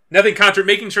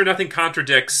making sure nothing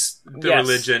contradicts the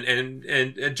religion and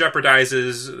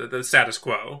jeopardizes the status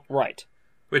quo. Right.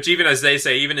 Which even as they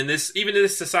say, even in this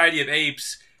society of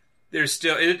apes, there's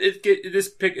still this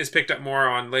is picked up more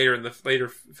on later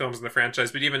films in the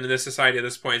franchise. But even in this society at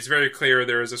this point, it's very clear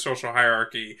there is a social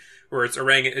hierarchy where it's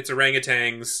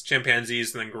orangutans,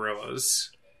 chimpanzees, and then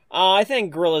gorillas. I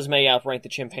think gorillas may outrank the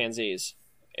chimpanzees.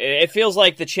 It feels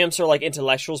like the chimps are like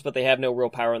intellectuals, but they have no real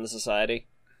power in the society.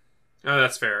 Oh,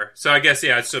 that's fair. So I guess,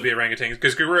 it'd still be orangutans.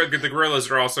 Because the gorillas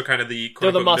are also kind of the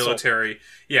quote-unquote military.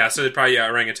 Yeah, so they'd probably,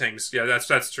 orangutans. Yeah, that's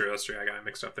true. That's true. I got it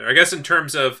mixed up there. I guess in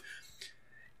terms of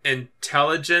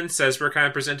intelligence, as we're kind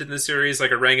of presented in the series, like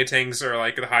orangutans are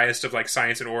like the highest of like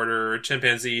science and order,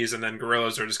 chimpanzees, and then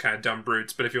gorillas are just kind of dumb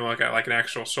brutes. But if you look at like an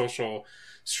actual social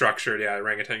structure,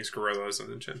 orangutans, gorillas,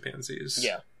 and then chimpanzees.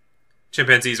 Yeah.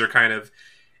 Chimpanzees are kind of,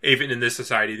 even in this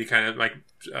society, the kind of like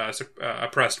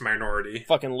oppressed minority.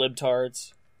 Fucking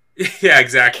libtards. Yeah,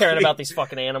 exactly. Caring about these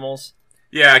fucking animals.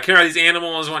 Yeah, caring about these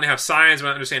animals, want to have science,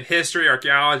 want to understand history,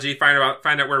 archaeology, find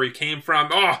out where we came from.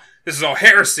 Oh, this is all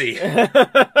heresy.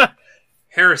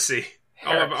 Heresy.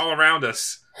 All around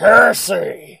us.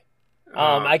 Heresy.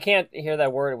 I can't hear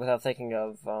that word without thinking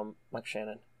of Mike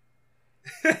Shannon.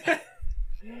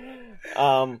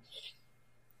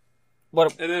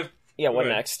 What? And then, what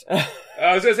next?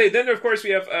 I was going to say, then of course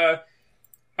we have,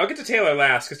 I'll get to Taylor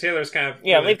last, because Taylor's kind of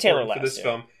really leave Taylor last for this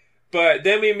film. But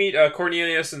then we meet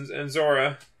Cornelius and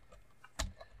Zora.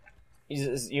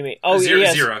 You mean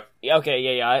Zira?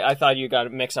 Okay, yeah. I thought you got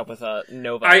it mixed up with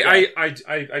Nova.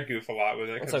 I goof a lot when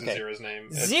it comes to Zira's name.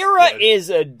 Zira is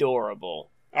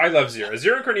adorable. I love Zira.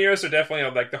 Zira and Cornelius are definitely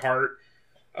like the heart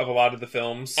of a lot of the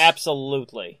films.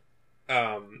 Absolutely.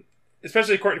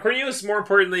 Especially Cornelius, more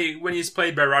importantly, when he's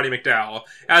played by Roddy McDowall.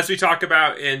 As we talk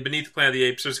about in Beneath the Planet of the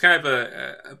Apes, there's kind of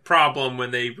a problem when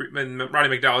Roddy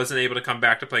McDowall isn't able to come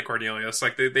back to play Cornelius.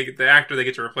 Like the actor they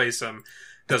get to replace him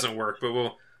doesn't work, but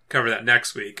we'll cover that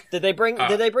next week. Did they bring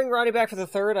Roddy back for the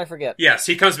third? I forget. Yes,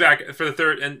 he comes back for the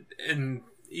third, and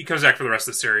he comes back for the rest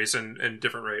of the series in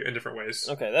different ways.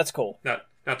 Okay, that's cool.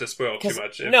 Not to spoil too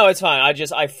much. No, it's fine.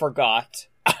 I forgot.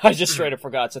 I just straight up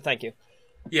forgot. So thank you.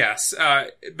 Yes,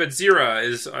 but Zira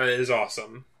is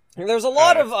awesome. There's a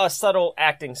lot of subtle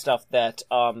acting stuff that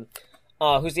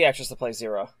who's the actress that plays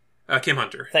Zira? Kim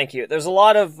Hunter. Thank you. There's a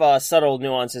lot of subtle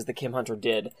nuances that Kim Hunter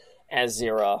did as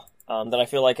Zira that I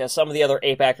feel like some of the other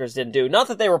ape actors didn't do. Not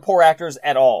that they were poor actors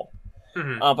at all,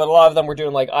 but a lot of them were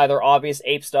doing like either obvious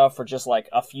ape stuff or just like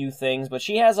a few things. But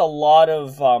she has a lot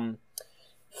of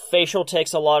facial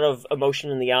tics, a lot of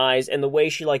emotion in the eyes, and the way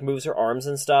she like moves her arms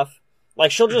and stuff. Like,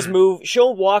 she'll just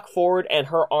she'll walk forward, and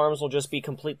her arms will just be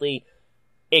completely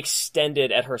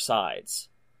extended at her sides.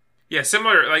 Yeah,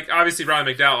 similar, like, obviously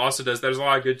Roddy McDowall also does, there's a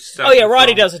lot of good stuff. Oh yeah,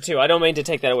 Roddy does it too, I don't mean to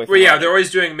take that away from Roddy. Roddy. They're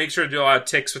always make sure to do a lot of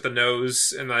ticks with the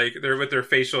nose, and like, they're with their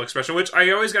facial expression, which I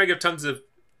always gotta give tons of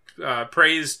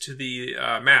praise to the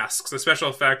masks, the special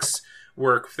effects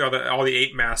work for all the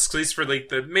ape masks, at least for like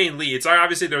the main leads.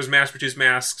 Obviously there's mass-produced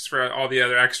masks for all the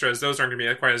other extras, those aren't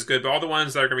gonna be quite as good, but all the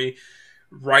ones that are gonna be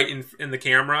right in the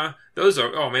camera, those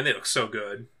are, oh man, they look so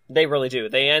good. They really do.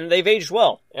 They've aged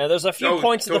well. There's a few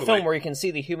points in the film where you can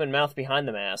see the human mouth behind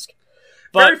the mask.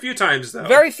 But very few times, though.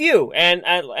 Very few. And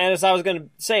as I was going to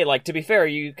say, like, to be fair,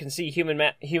 you can see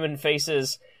human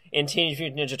faces in Teenage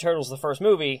Mutant Ninja Turtles, the first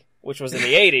movie, which was in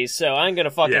the 80s, so I'm going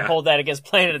to fucking hold that against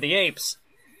Planet of the Apes.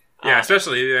 Yeah,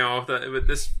 especially, with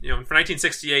this, for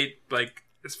 1968, like,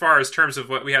 as far as terms of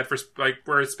what we had for, like,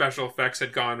 where special effects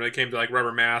had gone when it came to, like,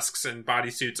 rubber masks and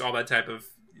bodysuits, all that type of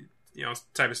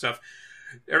stuff.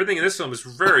 Everything in this film is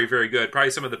very, very good.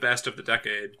 Probably some of the best of the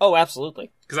decade. Oh,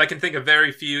 absolutely. Because I can think of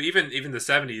very few, even the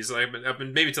 70s, like,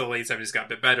 maybe till the late 70s got a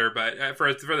bit better, but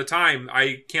for the time,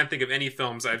 I can't think of any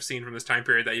films I've seen from this time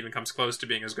period that even comes close to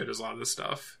being as good as a lot of this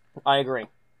stuff. I agree.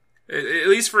 At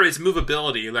least for its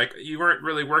movability, like, you weren't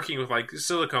really working with, like,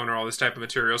 silicone or all this type of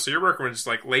material, so you're working with just,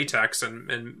 like, latex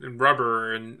and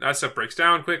rubber, and that stuff breaks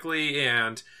down quickly,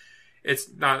 and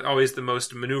it's not always the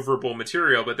most maneuverable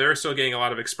material, but they're still getting a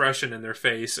lot of expression in their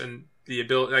face, and the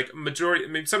ability, like majority. I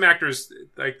mean, some actors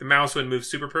like the mouse would move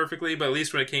super perfectly, but at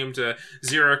least when it came to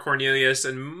Zira, Cornelius,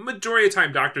 and majority of the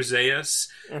time Dr. Zaius,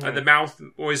 the mouth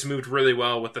always moved really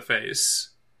well with the face.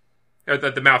 Or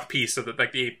the mouthpiece of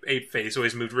the ape face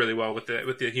always moved really well with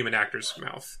the human actor's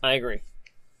mouth. I agree.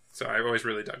 So I always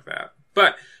really dug that.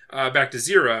 But back to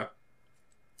Zira,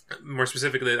 more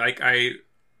specifically, like I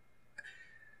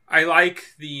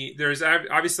like there's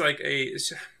obviously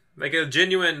like a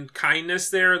genuine kindness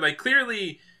there. Like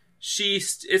clearly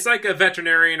it's like a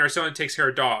veterinarian or someone who takes care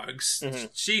of dogs.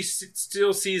 She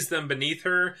still sees them beneath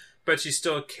her, but she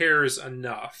still cares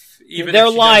enough. Even their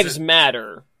lives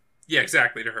matter. Yeah,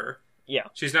 exactly, to her. Yeah.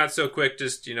 She's not so quick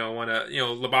just, want to,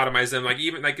 lobotomize them. Like,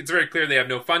 even, like, it's very clear they have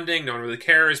no funding, no one really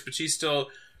cares, but she still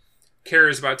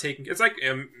cares about it's like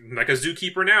a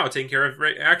zookeeper now, taking care of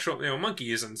actual,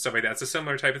 monkeys and stuff like that. It's a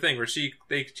similar type of thing where she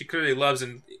clearly loves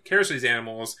and cares for these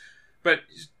animals, but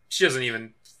she doesn't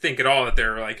even think at all that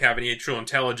they're, like, have any true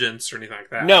intelligence or anything like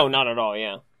that. No, not at all,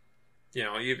 yeah.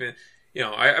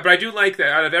 But I do like that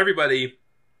out of everybody,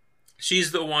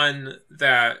 she's the one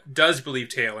that does believe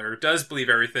Taylor, does believe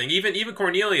everything. Even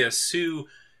Cornelius, who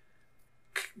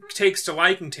takes to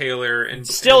liking Taylor and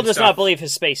still does not believe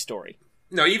his space story.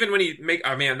 No, even when he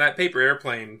that paper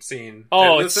airplane scene.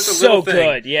 Oh, it's so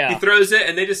good, yeah. He throws it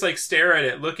and they just like stare at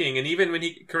it looking, and even when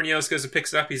Cornelius goes and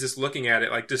picks it up, he's just looking at it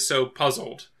like just so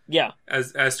puzzled. Yeah.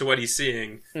 As to what he's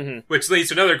seeing. Which leads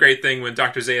to another great thing when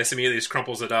Dr. Zaius immediately just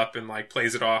crumples it up and like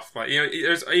plays it off. Like,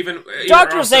 there's even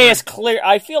Dr. Zaius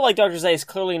I feel like Dr. Zaius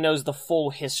clearly knows the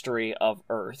full history of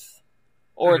Earth.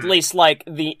 Or at least like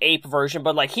the ape version,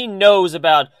 but like he knows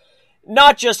about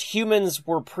not just humans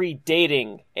were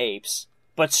predating apes,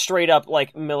 but straight up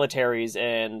like militaries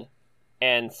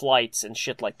and flights and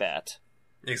shit like that.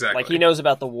 Exactly. Like he knows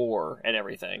about the war and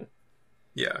everything.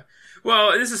 Yeah.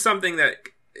 Well, this is something that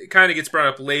kind of gets brought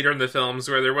up later in the films,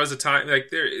 where there was a time, like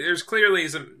there's clearly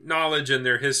some knowledge in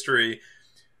their history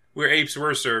where apes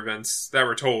were servants that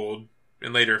were told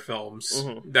in later films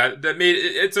that made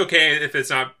it's okay if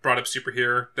it's not brought up super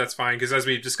here. That's fine, because as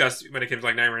we discussed when it came to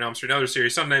like Nightmare on Elm Street and other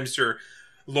series, sometimes your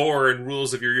lore and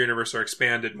rules of your universe are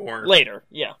expanded more later,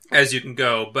 yeah, as you can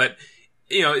go. But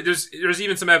there's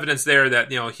even some evidence there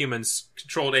that humans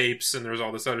controlled apes, and there's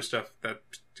all this other stuff that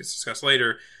gets discussed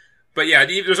later. But yeah,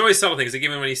 there's always subtle things. Like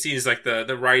even when he sees like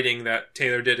the writing that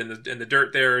Taylor did in the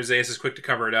dirt, there, Zaius is quick to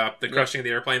cover it up. The crushing of the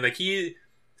airplane, like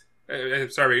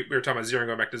sorry, we were talking about Zero and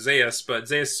going back to Zaius, but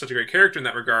Zaius is such a great character in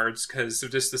that regards because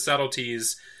of just the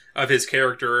subtleties of his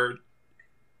character,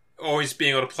 always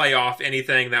being able to play off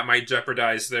anything that might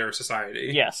jeopardize their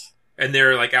society. Yes, and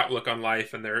their like outlook on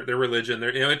life and their religion.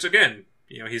 It's again,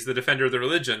 he's the defender of the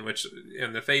religion,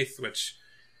 and the faith, which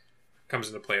comes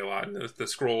into play a lot in the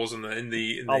scrolls and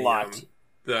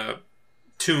the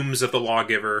tombs of the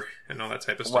lawgiver and all that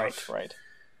type of stuff. Right.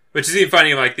 Which is even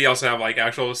funny. Like they also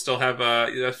have still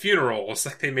have funerals.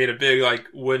 Like they made a big like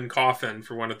wooden coffin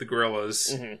for one of the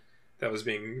gorillas that was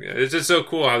being. It's just so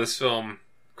cool how this film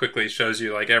quickly shows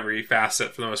you like every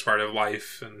facet for the most part of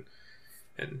life and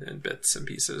bits and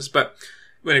pieces. But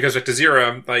when it goes back to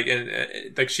Zira,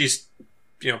 like she's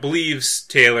believes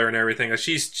Taylor and everything. Like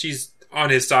she's on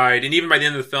his side, and even by the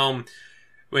end of the film,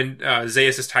 when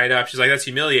Zaius is tied up, she's like, "That's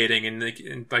humiliating," and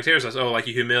like Taylor says, "Oh, like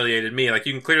you humiliated me." Like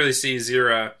you can clearly see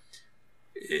Zira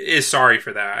is sorry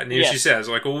for that, and she says,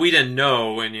 "Like, well, we didn't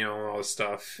know," and all this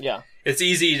stuff. Yeah, it's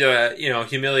easy to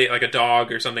humiliate like a dog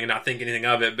or something and not think anything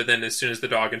of it, but then as soon as the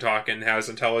dog can talk and has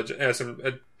intelligence, has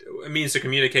a means to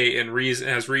communicate and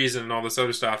has reason and all this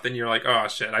other stuff, then you're like, "Oh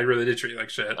shit, I really did treat you like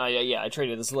shit." Yeah, I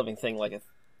treated this living thing like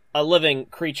a living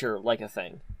creature like a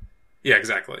thing. Yeah,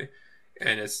 exactly.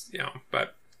 And it's,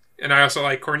 and I also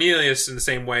like Cornelius in the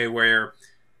same way where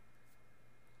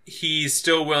he's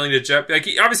still willing to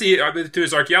obviously through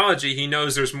his archaeology, he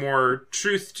knows there's more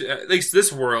truth to at least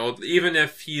this world, even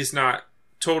if he's not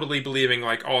totally believing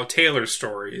like all Taylor's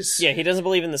stories. Yeah, he doesn't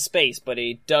believe in the space, but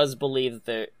he does believe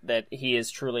that he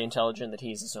is truly intelligent, that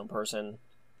he's his own person.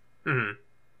 Mm-hmm.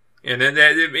 And then,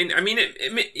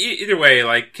 either way,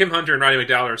 like Kim Hunter and Roddy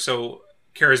McDowall are so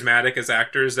charismatic as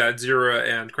actors that Zira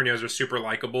and Cornelius are super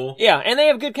likable. Yeah, and they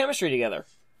have good chemistry together.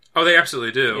 Oh, they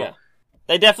absolutely do. Yeah,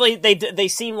 they definitely they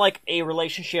seem like a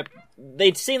relationship.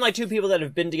 They seem like two people that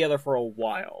have been together for a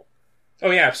while. Oh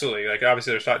yeah, absolutely. Like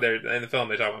obviously they're in the film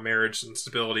they talk about marriage and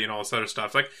stability and all this other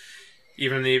stuff. Like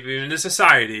even the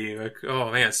society, like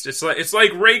oh man, it's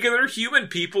like regular human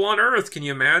people on Earth. Can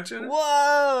you imagine? Whoa!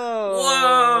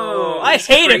 I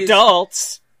hate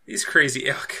adults. These crazy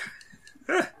elk.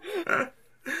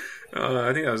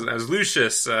 I think that was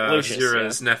Lucius,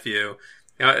 Zira's nephew.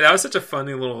 Yeah, that was such a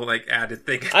funny little like added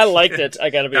thing. I liked it. I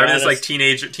gotta be honest. It's like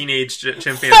teenage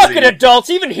chimpanzee. Fucking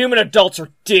adults, even human adults are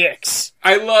dicks.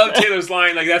 I love Taylor's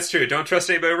line. Like that's true. Don't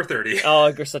trust anybody over 30.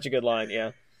 Oh, such a good line.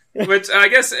 Yeah. Which I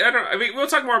guess I mean, we'll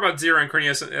talk more about Zero and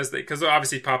Cornelius because they'll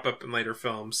obviously pop up in later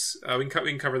films. We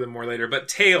can cover them more later. But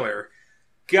Taylor,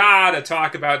 gotta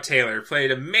talk about Taylor.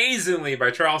 Played amazingly by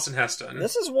Charlton Heston.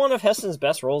 This is one of Heston's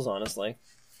best roles, honestly.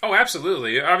 Oh,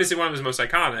 absolutely. Obviously, one of his most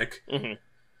iconic. Mm-hmm.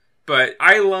 But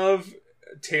I love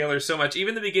Taylor so much.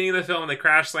 Even the beginning of the film, the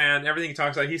crash land, everything he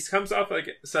talks about, he comes off like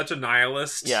such a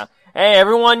nihilist. Yeah. Hey,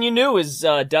 everyone you knew is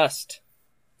dust.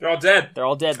 They're all dead. They're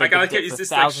all dead. Like, I like he's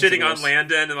just like shitting on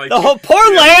Landon and like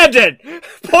poor Landon,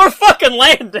 poor fucking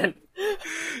Landon.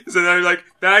 So they're like,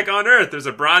 back on Earth, there's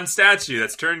a bronze statue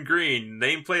that's turned green,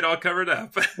 nameplate all covered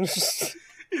up.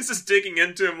 He's just digging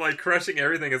into him, like crushing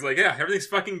everything. It's like, yeah, everything's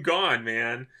fucking gone,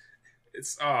 man.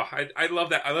 It's I love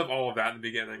that. I love all of that in the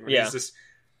beginning. Yeah. He's just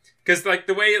because like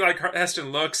the way like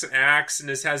Heston looks and acts and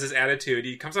just has his attitude,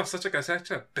 he comes off such a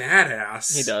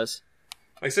badass. He does.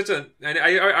 Like such a, and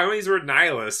I only use the word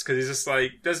nihilist because he's just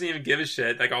like doesn't even give a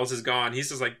shit. Like all this is gone. He's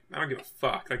just like, I don't give a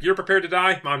fuck. Like you're prepared to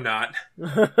die, I'm not.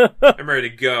 I'm ready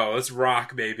to go. Let's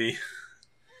rock, baby.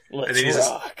 Let's and then he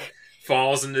rock. just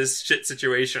falls into this shit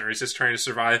situation where he's just trying to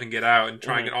survive and get out and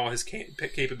trying to get all his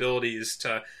capabilities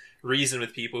to reason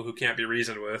with people who can't be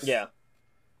reasoned with. Yeah.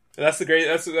 And that's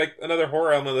like another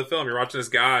horror element of the film. You're watching this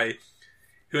guy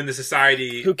who in the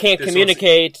society who can't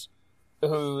communicate.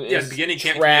 Who in the beginning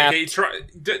can't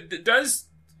communicate. Does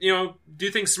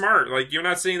do things smart? Like you're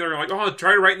not sitting there like, oh,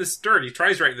 try to write in this dirt. He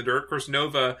tries writing in the dirt. Of course,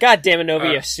 Nova. God damn it,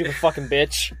 Nova, you super fucking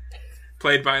bitch.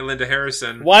 Played by Linda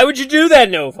Harrison. Why would you do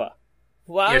that, Nova?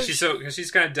 Why? Yeah,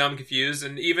 she's kind of dumb, confused,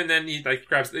 and even then he like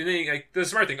grabs. And then he, like the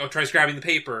smart thing. Oh, tries grabbing the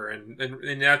paper, and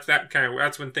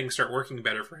that's when things start working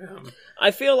better for him.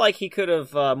 I feel like he could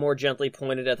have more gently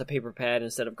pointed at the paper pad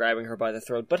instead of grabbing her by the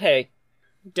throat. But hey,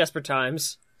 desperate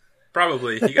times.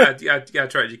 Probably. You gotta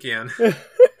try what you can.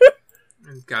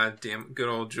 God damn, good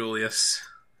old Julius.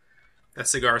 That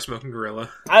cigar-smoking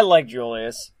gorilla. I like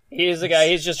Julius. He's the guy,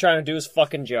 he's just trying to do his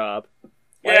fucking job.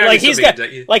 Yeah, like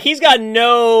he's got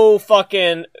no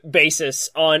fucking basis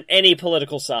on any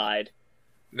political side.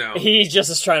 No. He's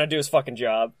just trying to do his fucking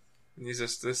job. He's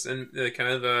just this and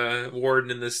kind of a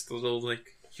warden in this little like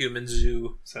human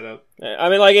zoo setup. I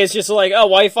mean, like, it's just like, oh,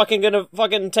 why are you fucking gonna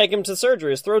fucking take him to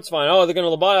surgery? His throat's fine. Oh, they're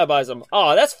gonna lobotomize him.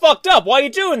 Oh, that's fucked up. Why are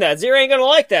you doing that? Zero ain't gonna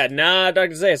like that. Nah,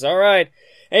 Dr. Zaius, alright.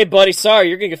 Hey, buddy, sorry,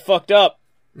 you're gonna get fucked up.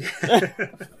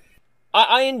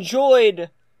 I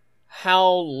enjoyed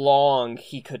how long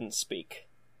he couldn't speak.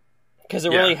 Because it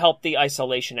really helped the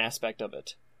isolation aspect of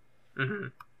it. Mm-hmm.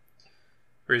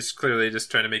 Where he's clearly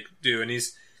just trying to make do, and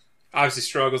he's obviously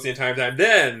struggles the entire time.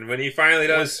 Then, when he finally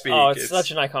does speak... Oh, it's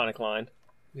such an iconic line.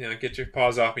 Get your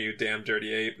paws off me, you damn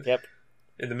dirty ape. Yep.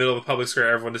 In the middle of a public square,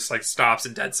 everyone just, like, stops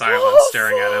in dead silence,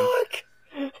 staring at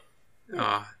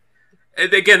him.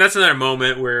 And again, that's another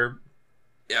moment where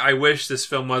I wish this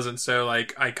film wasn't so,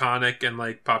 like, iconic and,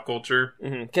 like, pop culture.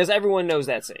 Because everyone knows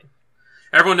that scene.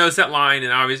 Everyone knows that line,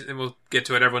 and obviously, and we'll get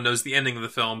to it, everyone knows the ending of the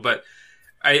film, but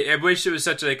I wish it was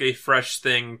such, like, a fresh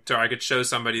thing to I could show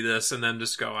somebody this and then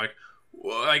just go, like,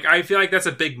 I feel like that's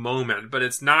a big moment, but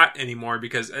it's not anymore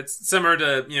because it's similar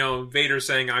to, Vader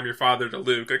saying, I'm your father to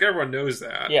Luke. Like, everyone knows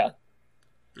that. Yeah.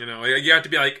 You have to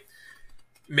be, like,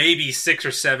 maybe 6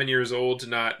 or 7 years old to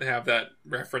not have that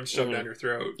reference shoved down your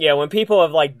throat. Yeah, when people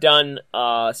have, like, done,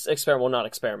 not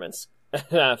experiments,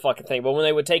 fucking thing, but when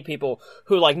they would take people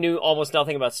who, like, knew almost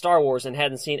nothing about Star Wars and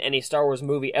hadn't seen any Star Wars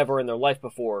movie ever in their life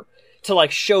before, to,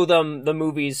 like, show them the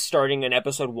movies starting in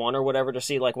episode 1 or whatever to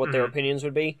see, like, what their opinions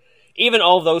would be. Even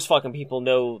all of those fucking people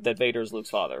know that Vader's Luke's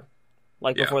father.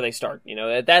 Like, before they start,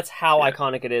 That's how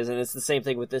iconic it is, and it's the same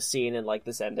thing with this scene and, like,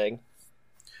 this ending.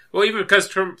 Well, even because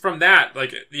from that,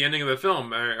 like, the ending of the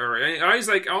film, or always,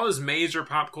 like, all those major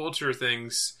pop culture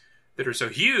things that are so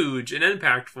huge and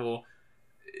impactful,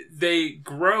 they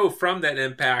grow from that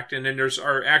impact, and then there's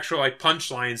our actual, like,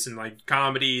 punchlines and, like,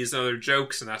 comedies and other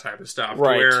jokes and that type of stuff.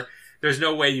 Right. Where there's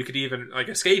no way you could even, like,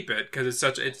 escape it, because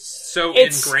it's so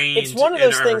ingrained it's one of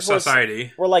those in our things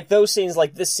society. Where, like, those scenes,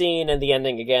 like this scene and the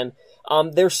ending again,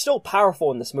 they're still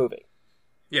powerful in this movie.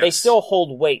 Yes. They still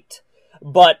hold weight.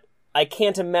 But I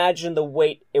can't imagine the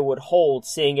weight it would hold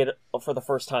seeing it for the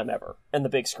first time ever in the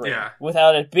big screen. Yeah.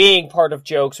 Without it being part of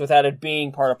jokes, without it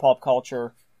being part of pop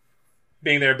culture.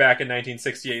 Being there back in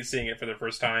 1968, seeing it for the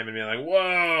first time and being like,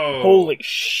 whoa! Holy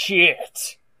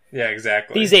shit! Yeah,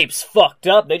 exactly. These apes fucked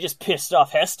up. They just pissed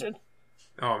off Heston.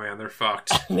 Oh man, they're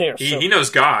fucked. He knows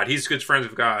God. He's good friends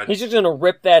with God. He's just gonna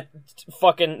rip that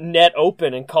fucking net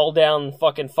open and call down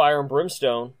fucking fire and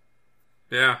brimstone.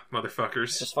 Yeah,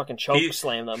 motherfuckers. Just fucking choke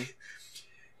slam them.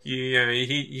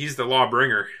 He's the law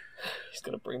bringer. He's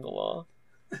gonna bring the law.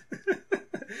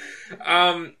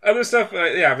 Other stuff,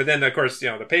 but then of course,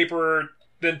 the paper,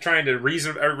 then trying to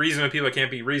reason with people that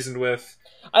can't be reasoned with.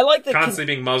 I like the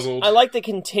constantly being muzzled. I like the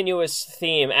continuous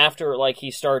theme after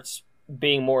he starts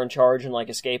being more in charge and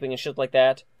escaping and shit like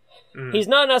that. Mm. He's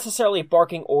not necessarily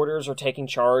barking orders or taking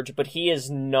charge, but he is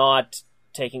not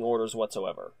taking orders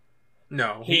whatsoever.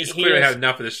 No, he's clearly had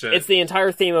enough of this shit. It's the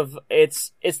entire theme of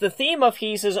it's the theme of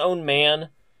he's his own man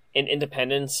in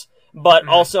independence. But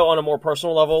also on a more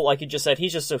personal level, like you just said,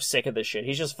 he's just so sick of this shit.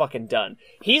 He's just fucking done.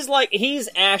 He's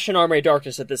Ash in Army of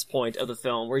Darkness at this point of the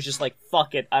film, where he's just like,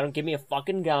 fuck it, I don't give me a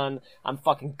fucking gun, I'm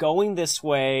fucking going this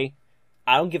way,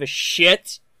 I don't give a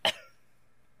shit.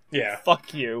 Yeah.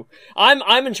 Fuck you.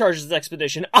 I'm in charge of this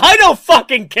expedition, I don't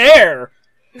fucking care!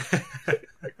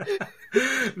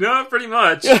 No, pretty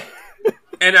much.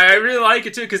 And I really like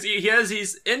it too, because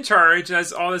he's in charge and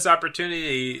has all this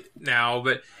opportunity now,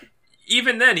 but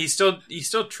even then, he still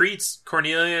treats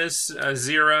Cornelius,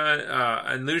 Zira,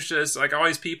 and Lucius, all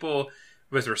these people,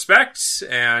 with respect.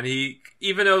 And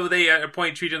even though they at a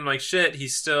point treat him like shit, he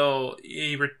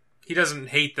doesn't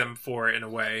hate them for it in a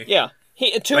way. Yeah,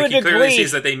 he clearly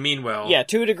sees that they mean well. Yeah,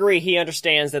 to a degree, he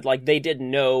understands that they didn't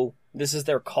know this is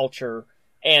their culture,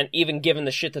 and even given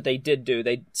the shit that they did do,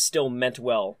 they still meant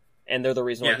well, and they're the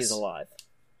reason why he's alive.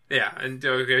 Yeah, and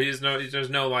there's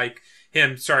no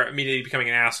him start immediately becoming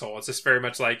an asshole. It's just very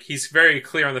much he's very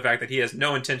clear on the fact that he has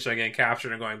no intention of getting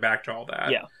captured and going back to all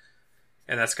that. Yeah.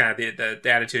 And that's kind of the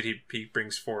attitude he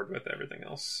brings forward with everything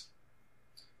else,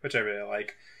 which I really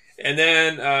like. And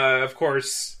then, of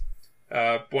course,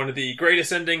 one of the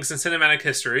greatest endings in cinematic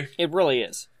history. It really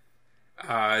is.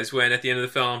 Is when at the end of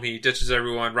the film he ditches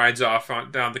everyone, rides off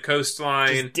down the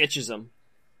coastline. Just ditches them.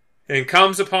 And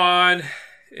comes upon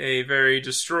a very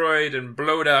destroyed and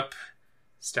blowed up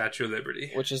Statue of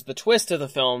Liberty. Which is the twist of the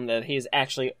film, that he's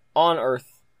actually on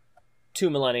Earth 2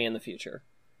 millennia in the future.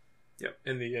 Yep, I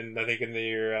think in the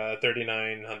year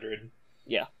 3900.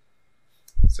 Yeah.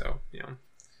 So,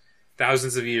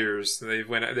 thousands of years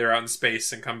they're out in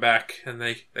space and come back and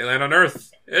they land on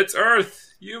Earth. It's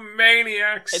Earth, you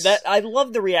maniacs! I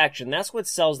love the reaction. That's what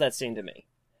sells that scene to me.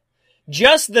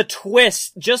 Just the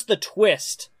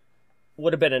twist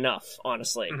would have been enough,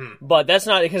 honestly. Mm-hmm. But that's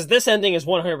not, because this ending is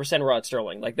 100% Rod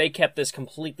Serling. They kept this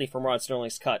completely from Rod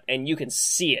Serling's cut, and you can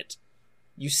see it.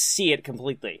 You see it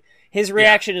completely. His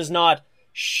reaction is not,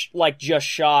 just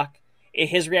shock.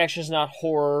 His reaction is not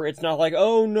horror. It's not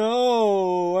oh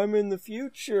no, I'm in the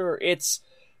future. It's,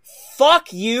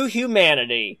 fuck you,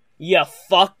 humanity. You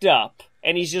fucked up.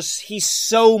 And he's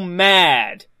so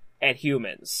mad at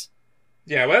humans.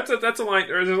 Yeah, well, that's a line,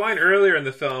 or there's a line earlier in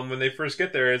the film when they first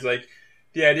get there, is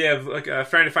the idea of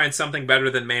trying to find something better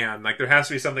than man. There has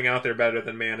to be something out there better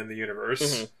than man in the universe.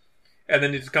 Mm-hmm. And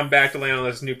then you come back to land on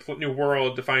this new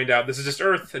world to find out this is just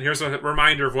Earth, and here's a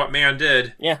reminder of what man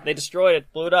did. Yeah, they destroyed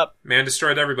it, blew it up. Man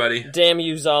destroyed everybody. Damn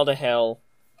you, all to hell.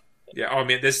 Yeah, oh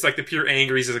man, this is the pure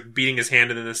anger. He's just beating his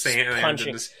hand into the sand.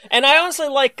 Punching. And I honestly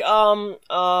like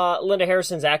Linda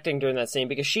Harrison's acting during that scene,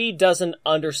 because she doesn't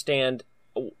understand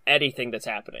anything that's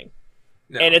happening.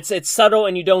 No. And it's subtle,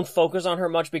 and you don't focus on her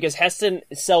much, because Heston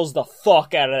sells the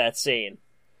fuck out of that scene.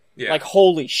 Yeah.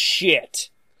 Holy shit.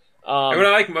 And what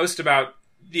I like most about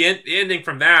the ending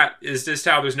from that is just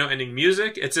how there's no ending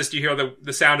music. It's just you hear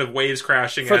the sound of waves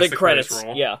crashing for as the credits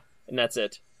roll. Yeah, and that's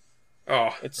it.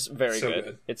 Oh, it's very so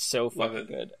good. It's so fucking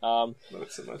good. Love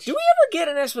it so much. Do we ever get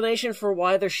an explanation for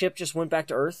why their ship just went back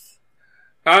to Earth?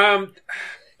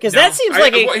 Because that seems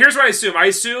here's what I assume. I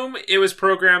assume it was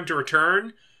programmed to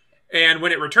return. And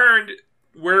when it returned,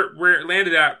 where it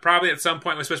landed at, probably at some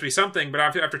point was supposed to be something, but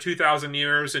after 2,000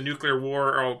 years and nuclear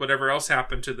war or whatever else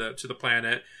happened to the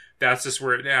planet, that's just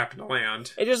where it happened to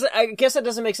land. I guess that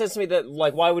doesn't make sense to me, that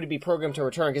why would it be programmed to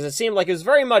return? Because it seemed like it was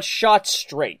very much shot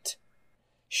straight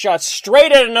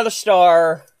at another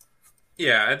star.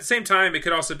 Yeah, at the same time, it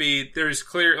could also be, there's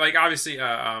clear, obviously,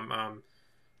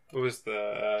 what was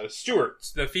the Stewart,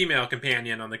 the female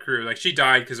companion on the crew? She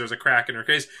died because there was a crack in her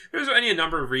case. There was any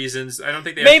number of reasons. I don't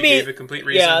think they actually gave a complete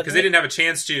reason, because they didn't have a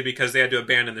chance to, because they had to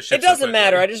abandon the ship. It doesn't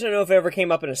matter. I just don't know if it ever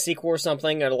came up in a sequel or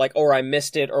something, or I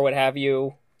missed it, or what have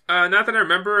you. Not that I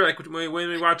remember. When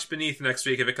we watch Beneath next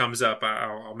week, if it comes up,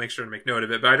 I'll make sure to make note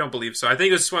of it. But I don't believe so. I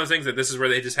think it's just one of the things that this is where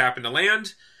they just happened to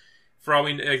land. For all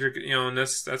we, and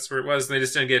that's where it was. And they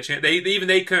just didn't get a chance.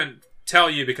 They couldn't tell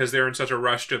you because they were in such a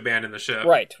rush to abandon the ship.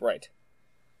 Right.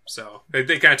 So they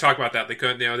kind of talk about that. They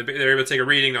couldn't, they're able to take a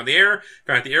reading on the air.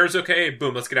 Find out the air's okay.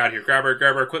 Boom, let's get out of here. Grab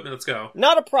our equipment. Let's go.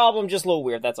 Not a problem. Just a little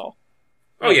weird. That's all.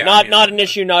 Oh yeah, not an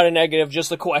issue, not a negative,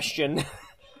 just a question.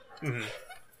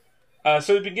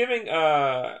 So we've been giving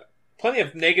plenty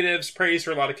of negatives, praise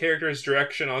for a lot of characters,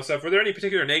 direction, all that stuff. Were there any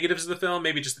particular negatives of the film?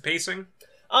 Maybe just the pacing?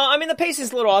 I mean, the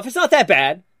pacing's a little off. It's not that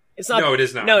bad. It's not. No, it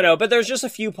is not. No, but there's just a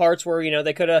few parts where,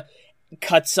 they could have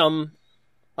cut some,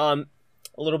 a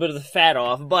little bit of the fat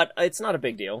off, but it's not a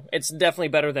big deal. It's definitely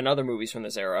better than other movies from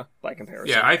this era, by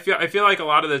comparison. Yeah, I feel like a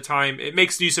lot of the time, it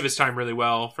makes use of its time really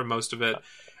well for most of it.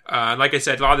 Like I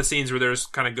said, a lot of the scenes where there's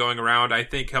kind of going around, I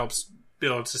think helps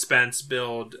build suspense,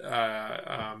 build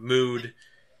mood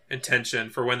and tension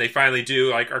for when they finally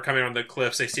are coming on the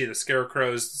cliffs. They see the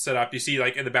scarecrows set up. You see,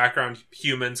 in the background,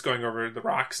 humans going over the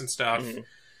rocks and stuff. Mm-hmm.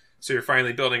 So you're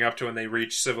finally building up to when they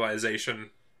reach civilization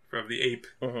of the ape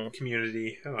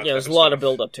community. Yeah, there's a lot of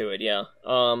build up to it. Yeah.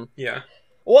 Yeah.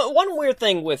 One weird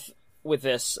thing with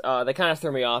this that kind of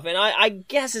threw me off, and I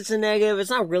guess it's a negative. It's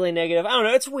not really negative. I don't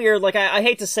know. It's weird. I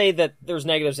hate to say that there's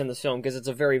negatives in this film because it's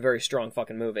a very, very strong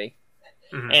fucking movie.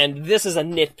 Mm-hmm. And this is a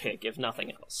nitpick, if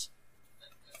nothing else.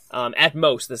 At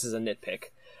most, this is a nitpick.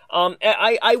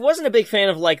 I wasn't a big fan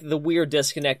of, the weird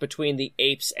disconnect between the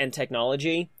apes and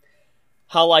technology.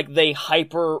 How, they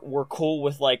were cool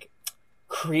with,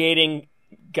 creating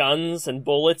guns and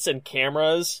bullets and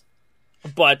cameras,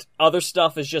 but other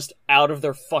stuff is just out of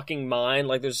their fucking mind.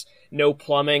 There's no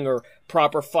plumbing or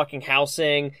proper fucking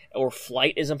housing, or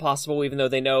flight is impossible even though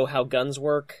they know how guns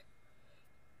work.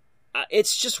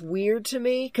 It's just weird to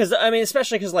me, because,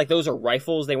 especially because, those are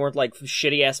rifles, they weren't,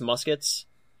 shitty-ass muskets.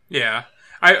 Yeah.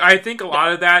 I think a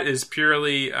lot of that is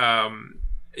purely,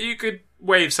 you could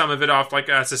wave some of it off,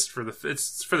 it's just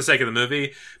it's for the sake of the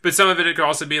movie, but some of it could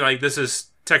also be, this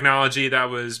is technology that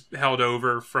was held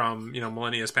over from,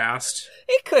 millennia's past.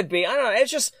 It could be, I don't know,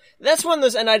 it's just, that's one of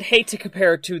those, and I'd hate to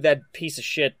compare it to that piece of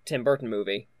shit Tim Burton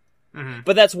movie. Mm-hmm.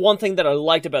 But that's one thing that I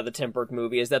liked about the Tim Burton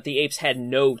movie, is that the apes had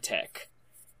no tech.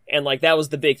 And, that was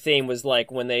the big theme, was,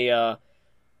 when they, I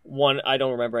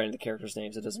don't remember any of the characters'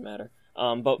 names, it doesn't matter.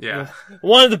 But yeah.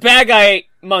 One of the bad guy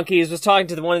monkeys was talking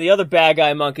to one of the other bad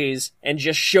guy monkeys and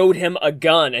just showed him a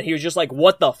gun. And he was just like,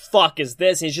 what the fuck is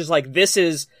this? And he's just like, this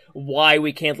is why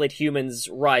we can't let humans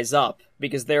rise up.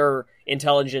 Because their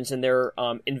intelligence and their,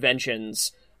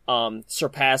 inventions,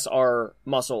 surpass our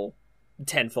muscle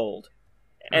tenfold.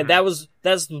 And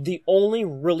that's the only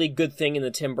really good thing in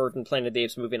the Tim Burton Planet of the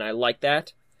Apes movie, and I like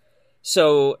that.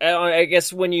 So, I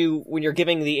guess when you're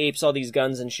giving the apes all these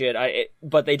guns and shit,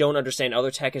 but they don't understand other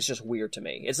tech, it's just weird to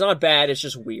me. It's not bad, it's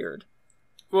just weird.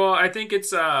 Well, I think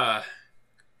it's, at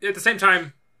the same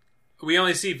time, we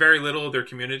only see very little of their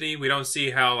community. We don't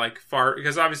see how, far,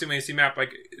 because obviously when you see map,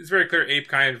 it's very clear ape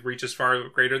kind of reaches far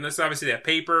greater than this. Obviously they have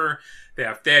paper,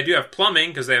 they do have plumbing,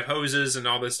 because they have hoses and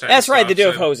all this type of stuff. That's right, they do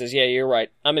have hoses, yeah, you're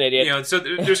right. I'm an idiot. So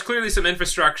there's clearly some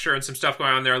infrastructure and some stuff going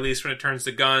on there, at least when it turns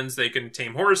to guns. They can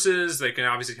tame horses, they can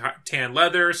obviously tan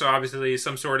leather, so obviously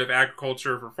some sort of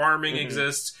agriculture for farming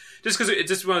exists. Just because it's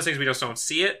just one of those things we just don't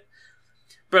see it.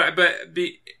 But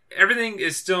everything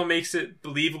still makes it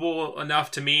believable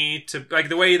enough to me to,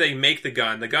 the way they make the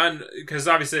gun, because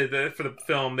obviously for the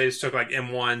film they just took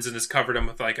M1s and just covered them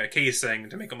with a casing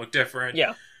to make them look different.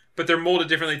 Yeah. But they're molded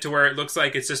differently to where it looks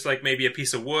like it's just maybe a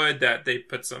piece of wood that they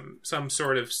put some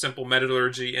sort of simple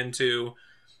metallurgy into.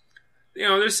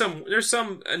 There's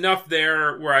some enough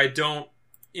there where I don't,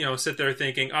 sit there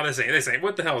thinking, oh, this ain't,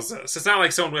 what the hell is this? It's not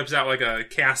like someone whips out a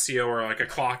Casio or a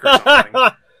clock or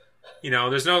something.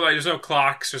 There's no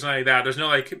clocks, there's nothing like that. There's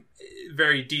no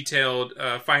very detailed,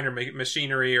 finer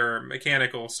machinery or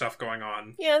mechanical stuff going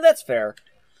on. Yeah, that's fair.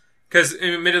 Because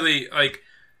admittedly,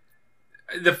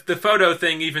 the photo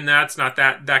thing, even that's not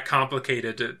that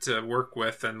complicated to work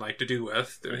with and to do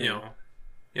with.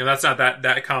 Mm-hmm. That's not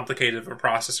that complicated of a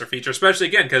process or feature, especially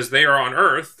again because they are on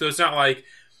Earth. So it's not like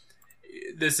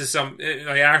this is some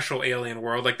actual alien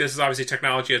world. This is obviously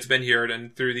technology that's been here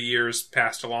and through the years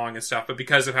passed along and stuff. But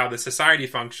because of how the society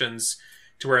functions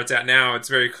to where it's at now, it's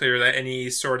very clear that any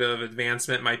sort of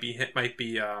advancement might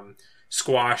be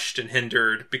squashed and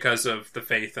hindered because of the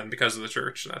faith and because of the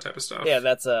church and that type of stuff. Yeah,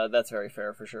 that's very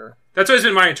fair for sure. That's always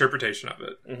been my interpretation of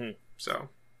it. Mm-hmm. So,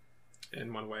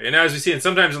 in one way. And as we see, and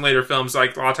sometimes in later films, a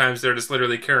lot of times they're just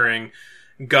literally carrying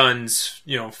guns,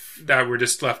 that were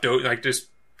just left out, just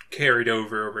carried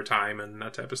over time and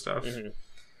that type of stuff. Mm-hmm.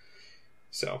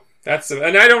 So,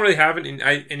 and I don't really have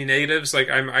any negatives. I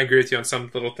agree with you on some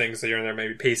little things that you're in there,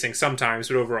 maybe pacing sometimes,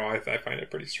 but overall I find it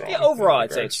pretty strong. Yeah, overall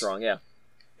I'd say it's strong, yeah.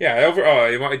 Yeah,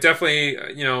 overall, definitely,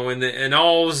 in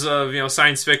alls of,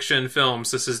 science fiction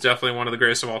films, this is definitely one of the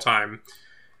greatest of all time.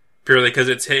 purely because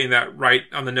it's hitting that right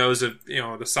on the nose of, you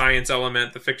know, the science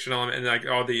element, the fiction element, and like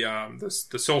all the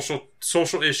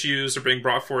social issues are being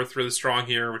brought forth really strong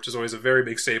here, which is always a very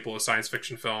big staple of science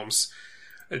fiction films.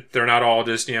 They're not all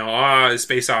just, you know,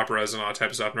 space operas and all that type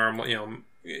of stuff. Normal, you know,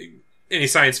 any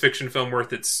science fiction film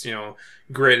worth its, you know,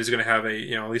 grit is going to have a,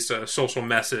 you know, at least a social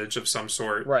message of some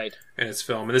sort, right, in its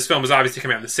film. And this film is obviously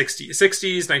coming out in the 60s.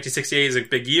 1968 is a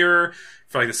big year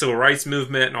for like the civil rights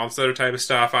movement and all this other type of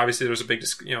stuff. Obviously, there was a big,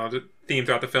 you know, theme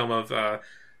throughout the film of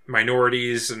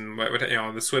minorities and what, you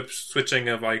know, the switching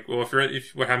of like, well,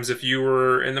 what happens if you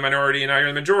were in the minority and now you're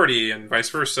in the majority, and vice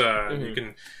versa. And you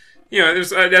can, you know,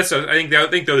 I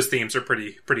think those themes are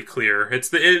pretty clear. It's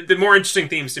the more interesting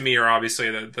themes to me are obviously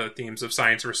the themes of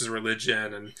science versus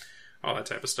religion and all that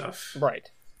type of stuff, right?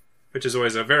 Which is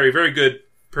always a very, very good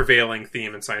prevailing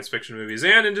theme in science fiction movies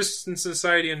and in just in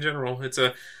society in general. It's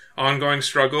a ongoing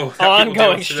struggle.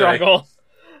 Ongoing struggle.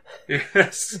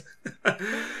 Yes.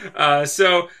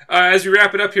 So as we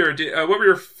wrap it up here, what were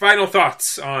your final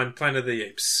thoughts on Planet of the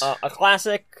Apes? A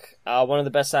classic, one of the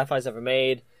best sci-fis ever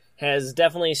made. Has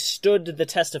definitely stood the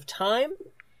test of time.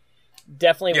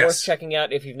 Definitely worth checking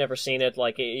out if you've never seen it.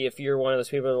 Like, if you're one of those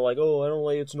people that are like, oh, I don't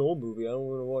like, it's an old movie, I don't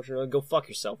want to watch it. Go fuck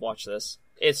yourself, watch this.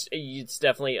 It's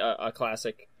definitely a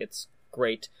classic. It's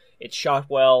great. It's shot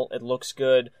well, it looks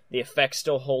good, the effects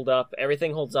still hold up,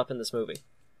 everything holds up in this movie.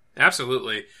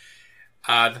 Absolutely.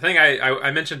 The thing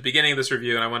I mentioned at the beginning of this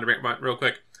review, and I wanted to bring it up real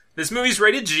quick, this movie's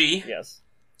rated G. Yes.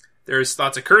 There's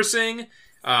lots of cursing,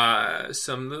 a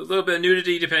little bit of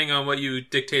nudity, depending on what you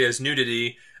dictate as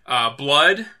nudity,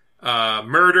 blood,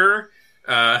 murder,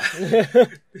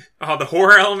 all the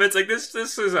horror elements. Like this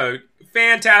is a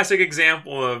fantastic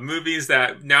example of movies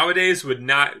that nowadays would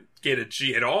not get a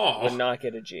G at all. Would not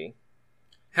get a G.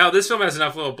 Hell, this film has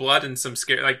enough little blood and some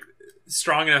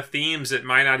strong enough themes it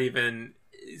might not even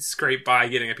scrape by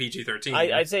getting a PG-13.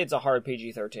 I'd say it's a hard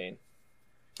PG-13.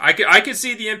 I could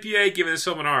see the MPA giving this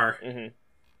film an R. Mm-hmm.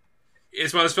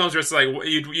 It's one of those films where it's like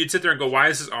you'd sit there and go, "Why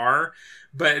is this R?"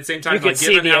 But at the same time, you could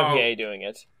see the MPA doing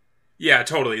it. Yeah,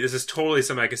 totally. This is totally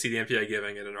something I could see the MPA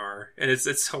giving it an R, and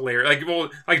it's hilarious.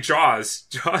 Like Jaws.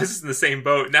 Jaws is in the same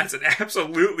boat, and that's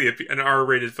absolutely an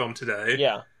R-rated film today.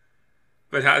 Yeah,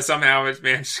 but somehow it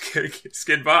managed to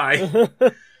skid by.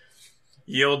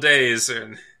 Ye olde days,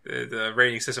 and the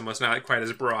rating system was not quite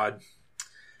as broad.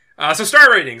 So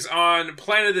star ratings on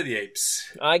Planet of the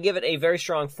Apes. I give it a very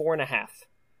strong 4.5.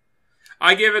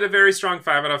 I give it a very strong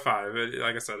 5 out of 5.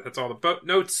 Like I said, that's all the boat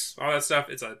notes, all that stuff.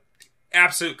 It's an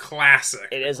absolute classic.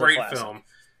 It is great a classic. film.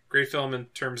 Great film in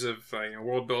terms of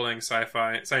world building,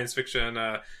 sci-fi, science fiction,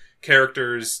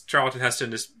 characters. Charlton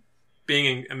Heston just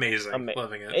being amazing.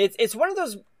 Loving it. It's one of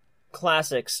those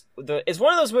classics. It's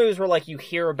one of those movies where you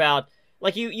hear about.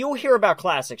 You'll hear about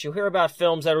classics. You'll hear about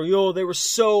films that are, they were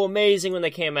so amazing when they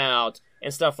came out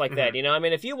and stuff like that. You know, I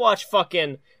mean, if you watch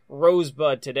fucking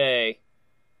Rosebud today.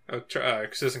 Oh,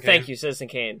 Citizen Kane. Thank you, Citizen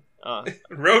Kane.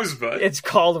 Rosebud. It's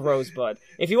called Rosebud.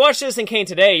 If you watch Citizen Kane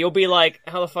today, you'll be like,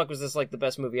 how the fuck was this the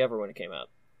best movie ever when it came out?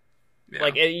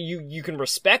 Yeah. You can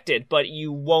respect it, but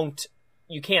you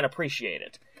can't appreciate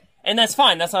it. And that's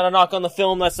fine. That's not a knock on the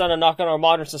film. That's not a knock on our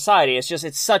modern society. It's just,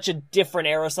 it's such a different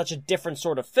era, such a different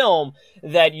sort of film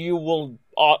that you will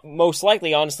most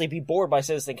likely, honestly, be bored by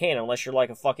Citizen Kane unless you're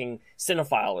a fucking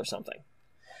cinephile or something.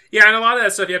 Yeah, and a lot of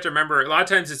that stuff you have to remember, a lot of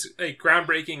times it's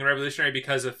groundbreaking and revolutionary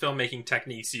because of filmmaking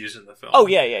techniques used in the film. Oh,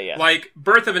 yeah. Like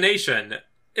Birth of a Nation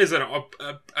is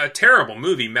a terrible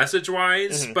movie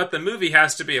message-wise, but the movie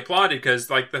has to be applauded because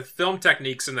the film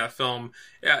techniques in that film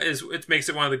it makes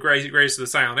it one of the greatest of the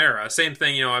silent era. Same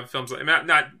thing, films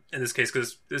not in this case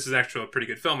because this is actually a pretty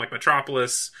good film, like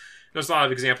Metropolis. There's a lot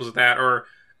of examples of that, or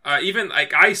even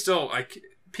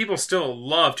people still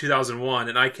love 2001,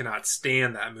 and I cannot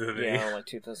stand that movie. Yeah, I don't like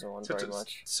 2001 very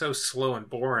much. So slow and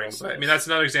boring. But, that's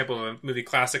another example of a movie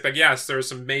classic. Yes, there's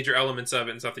some major elements of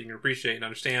it and stuff that you can appreciate and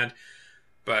understand.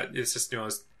 But it's just,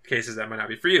 those cases that might not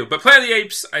be for you. But Planet of the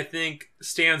Apes, I think,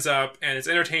 stands up, and it's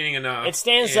entertaining enough. It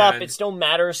stands up. It still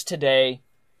matters today.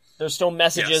 There's still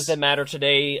messages that matter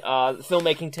today.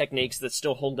 Filmmaking techniques that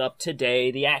still hold up today.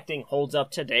 The acting holds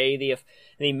up today.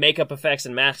 The makeup effects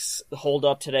and masks hold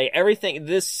up today. Everything,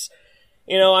 this,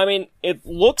 it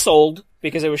looks old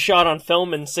because it was shot on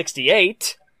film in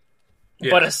 1968.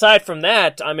 Yeah. But aside from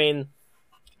that,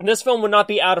 this film would not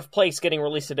be out of place getting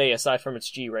released today aside from its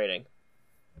G rating.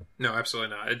 No,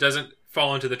 absolutely not. It doesn't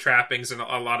fall into the trappings in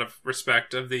a lot of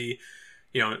respect of the,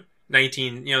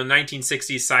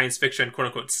 1960s science fiction, quote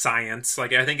unquote science.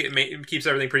 Like, I think it keeps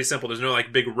everything pretty simple. There's no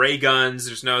like big ray guns.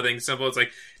 There's no thing simple. It's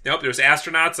like, nope, there's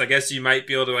astronauts. I guess you might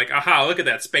be able to like, aha, look at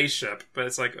that spaceship. But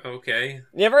it's like, okay.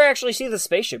 You never actually see the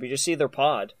spaceship. You just see their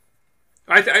pod.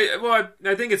 I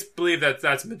think it's believed that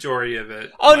that's the majority of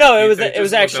it. Oh, like, no,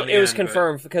 it was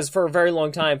confirmed, because for a very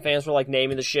long time, fans were, like,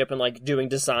 naming the ship and, like, doing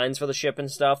designs for the ship and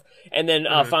stuff. And then,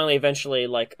 finally, eventually,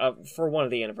 like, for one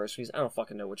of the anniversaries, I don't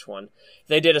fucking know which one,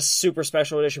 they did a super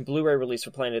special edition Blu-ray release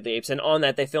for Planet of the Apes, and on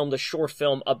that, they filmed a short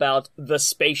film about the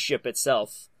spaceship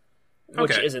itself,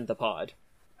 which isn't the pod.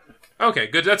 Okay,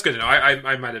 good. That's good to know.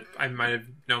 I might have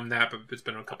known that, but it's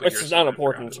been a couple of years. It's not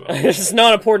important. Well. It's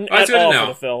not important at all for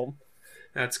the film.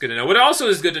 That's good to know. What also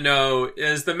is good to know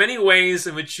is the many ways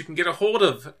in which you can get a hold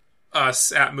of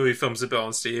us at Movie Films with Bill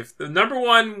and Steve. The number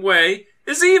one way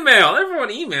is email. Everyone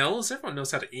emails. Everyone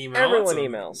knows how to email. Everyone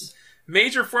emails.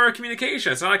 Major form of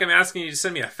communication. It's not like I'm asking you to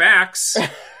send me a fax.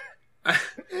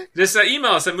 Just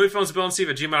email us at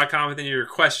moviefilmswithbillandsteve@gmail.com with any of your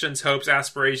questions, hopes,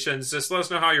 aspirations. Just let us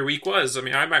know how your week was. I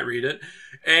mean, I might read it.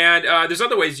 And there's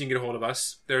other ways you can get a hold of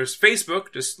us. There's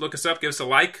Facebook. Just look us up, give us a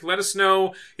like. Let us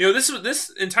know. This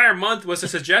entire month was a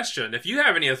suggestion. If you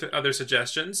have any other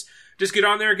suggestions, just get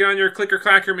on there, get on your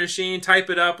clicker-clacker machine, type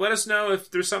it up. Let us know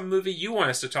if there's some movie you want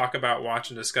us to talk about,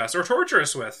 watch, and discuss, or torture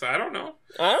us with. I don't know.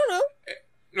 And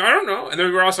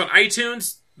then we're also on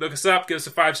iTunes. Look us up, give us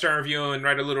a 5-star review, and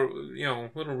write a little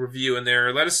review in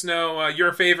there. Let us know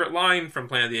your favorite line from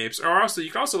Planet of the Apes. Or also,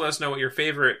 you can also let us know what your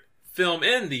favorite film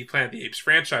in the Planet of the Apes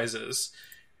franchise is.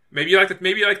 Maybe you like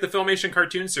the Filmation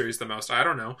cartoon series the most. I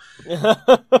don't know.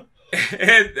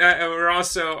 And we're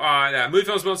also on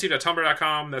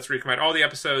moviefilmswithbillandsteve.tumblr.com. That's where you can find all the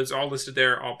episodes, all listed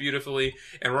there, all beautifully.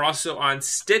 And we're also on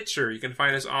Stitcher. You can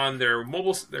find us on their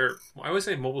mobile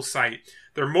site,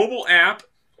 their mobile app,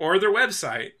 or their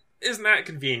website. Isn't that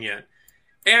convenient?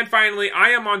 And finally, I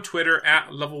am on Twitter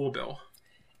at @LovableBill.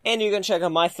 And you can check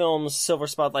out my films,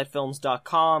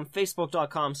 silverspotlightfilms.com,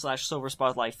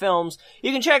 facebook.com/silverspotlightfilms.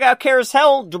 You can check out Care's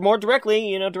Hell more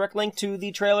directly, direct link to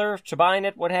the trailer, to buying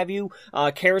it, what have you,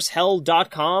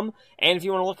 careshell.com. And if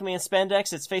you want to look at me in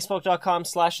spandex, it's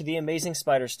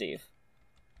facebook.com/TheAmazingSpiderSteve.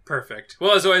 Perfect.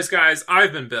 Well, as always, guys,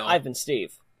 I've been Bill. I've been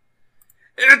Steve.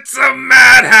 It's a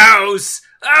madhouse!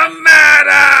 A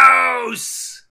madhouse!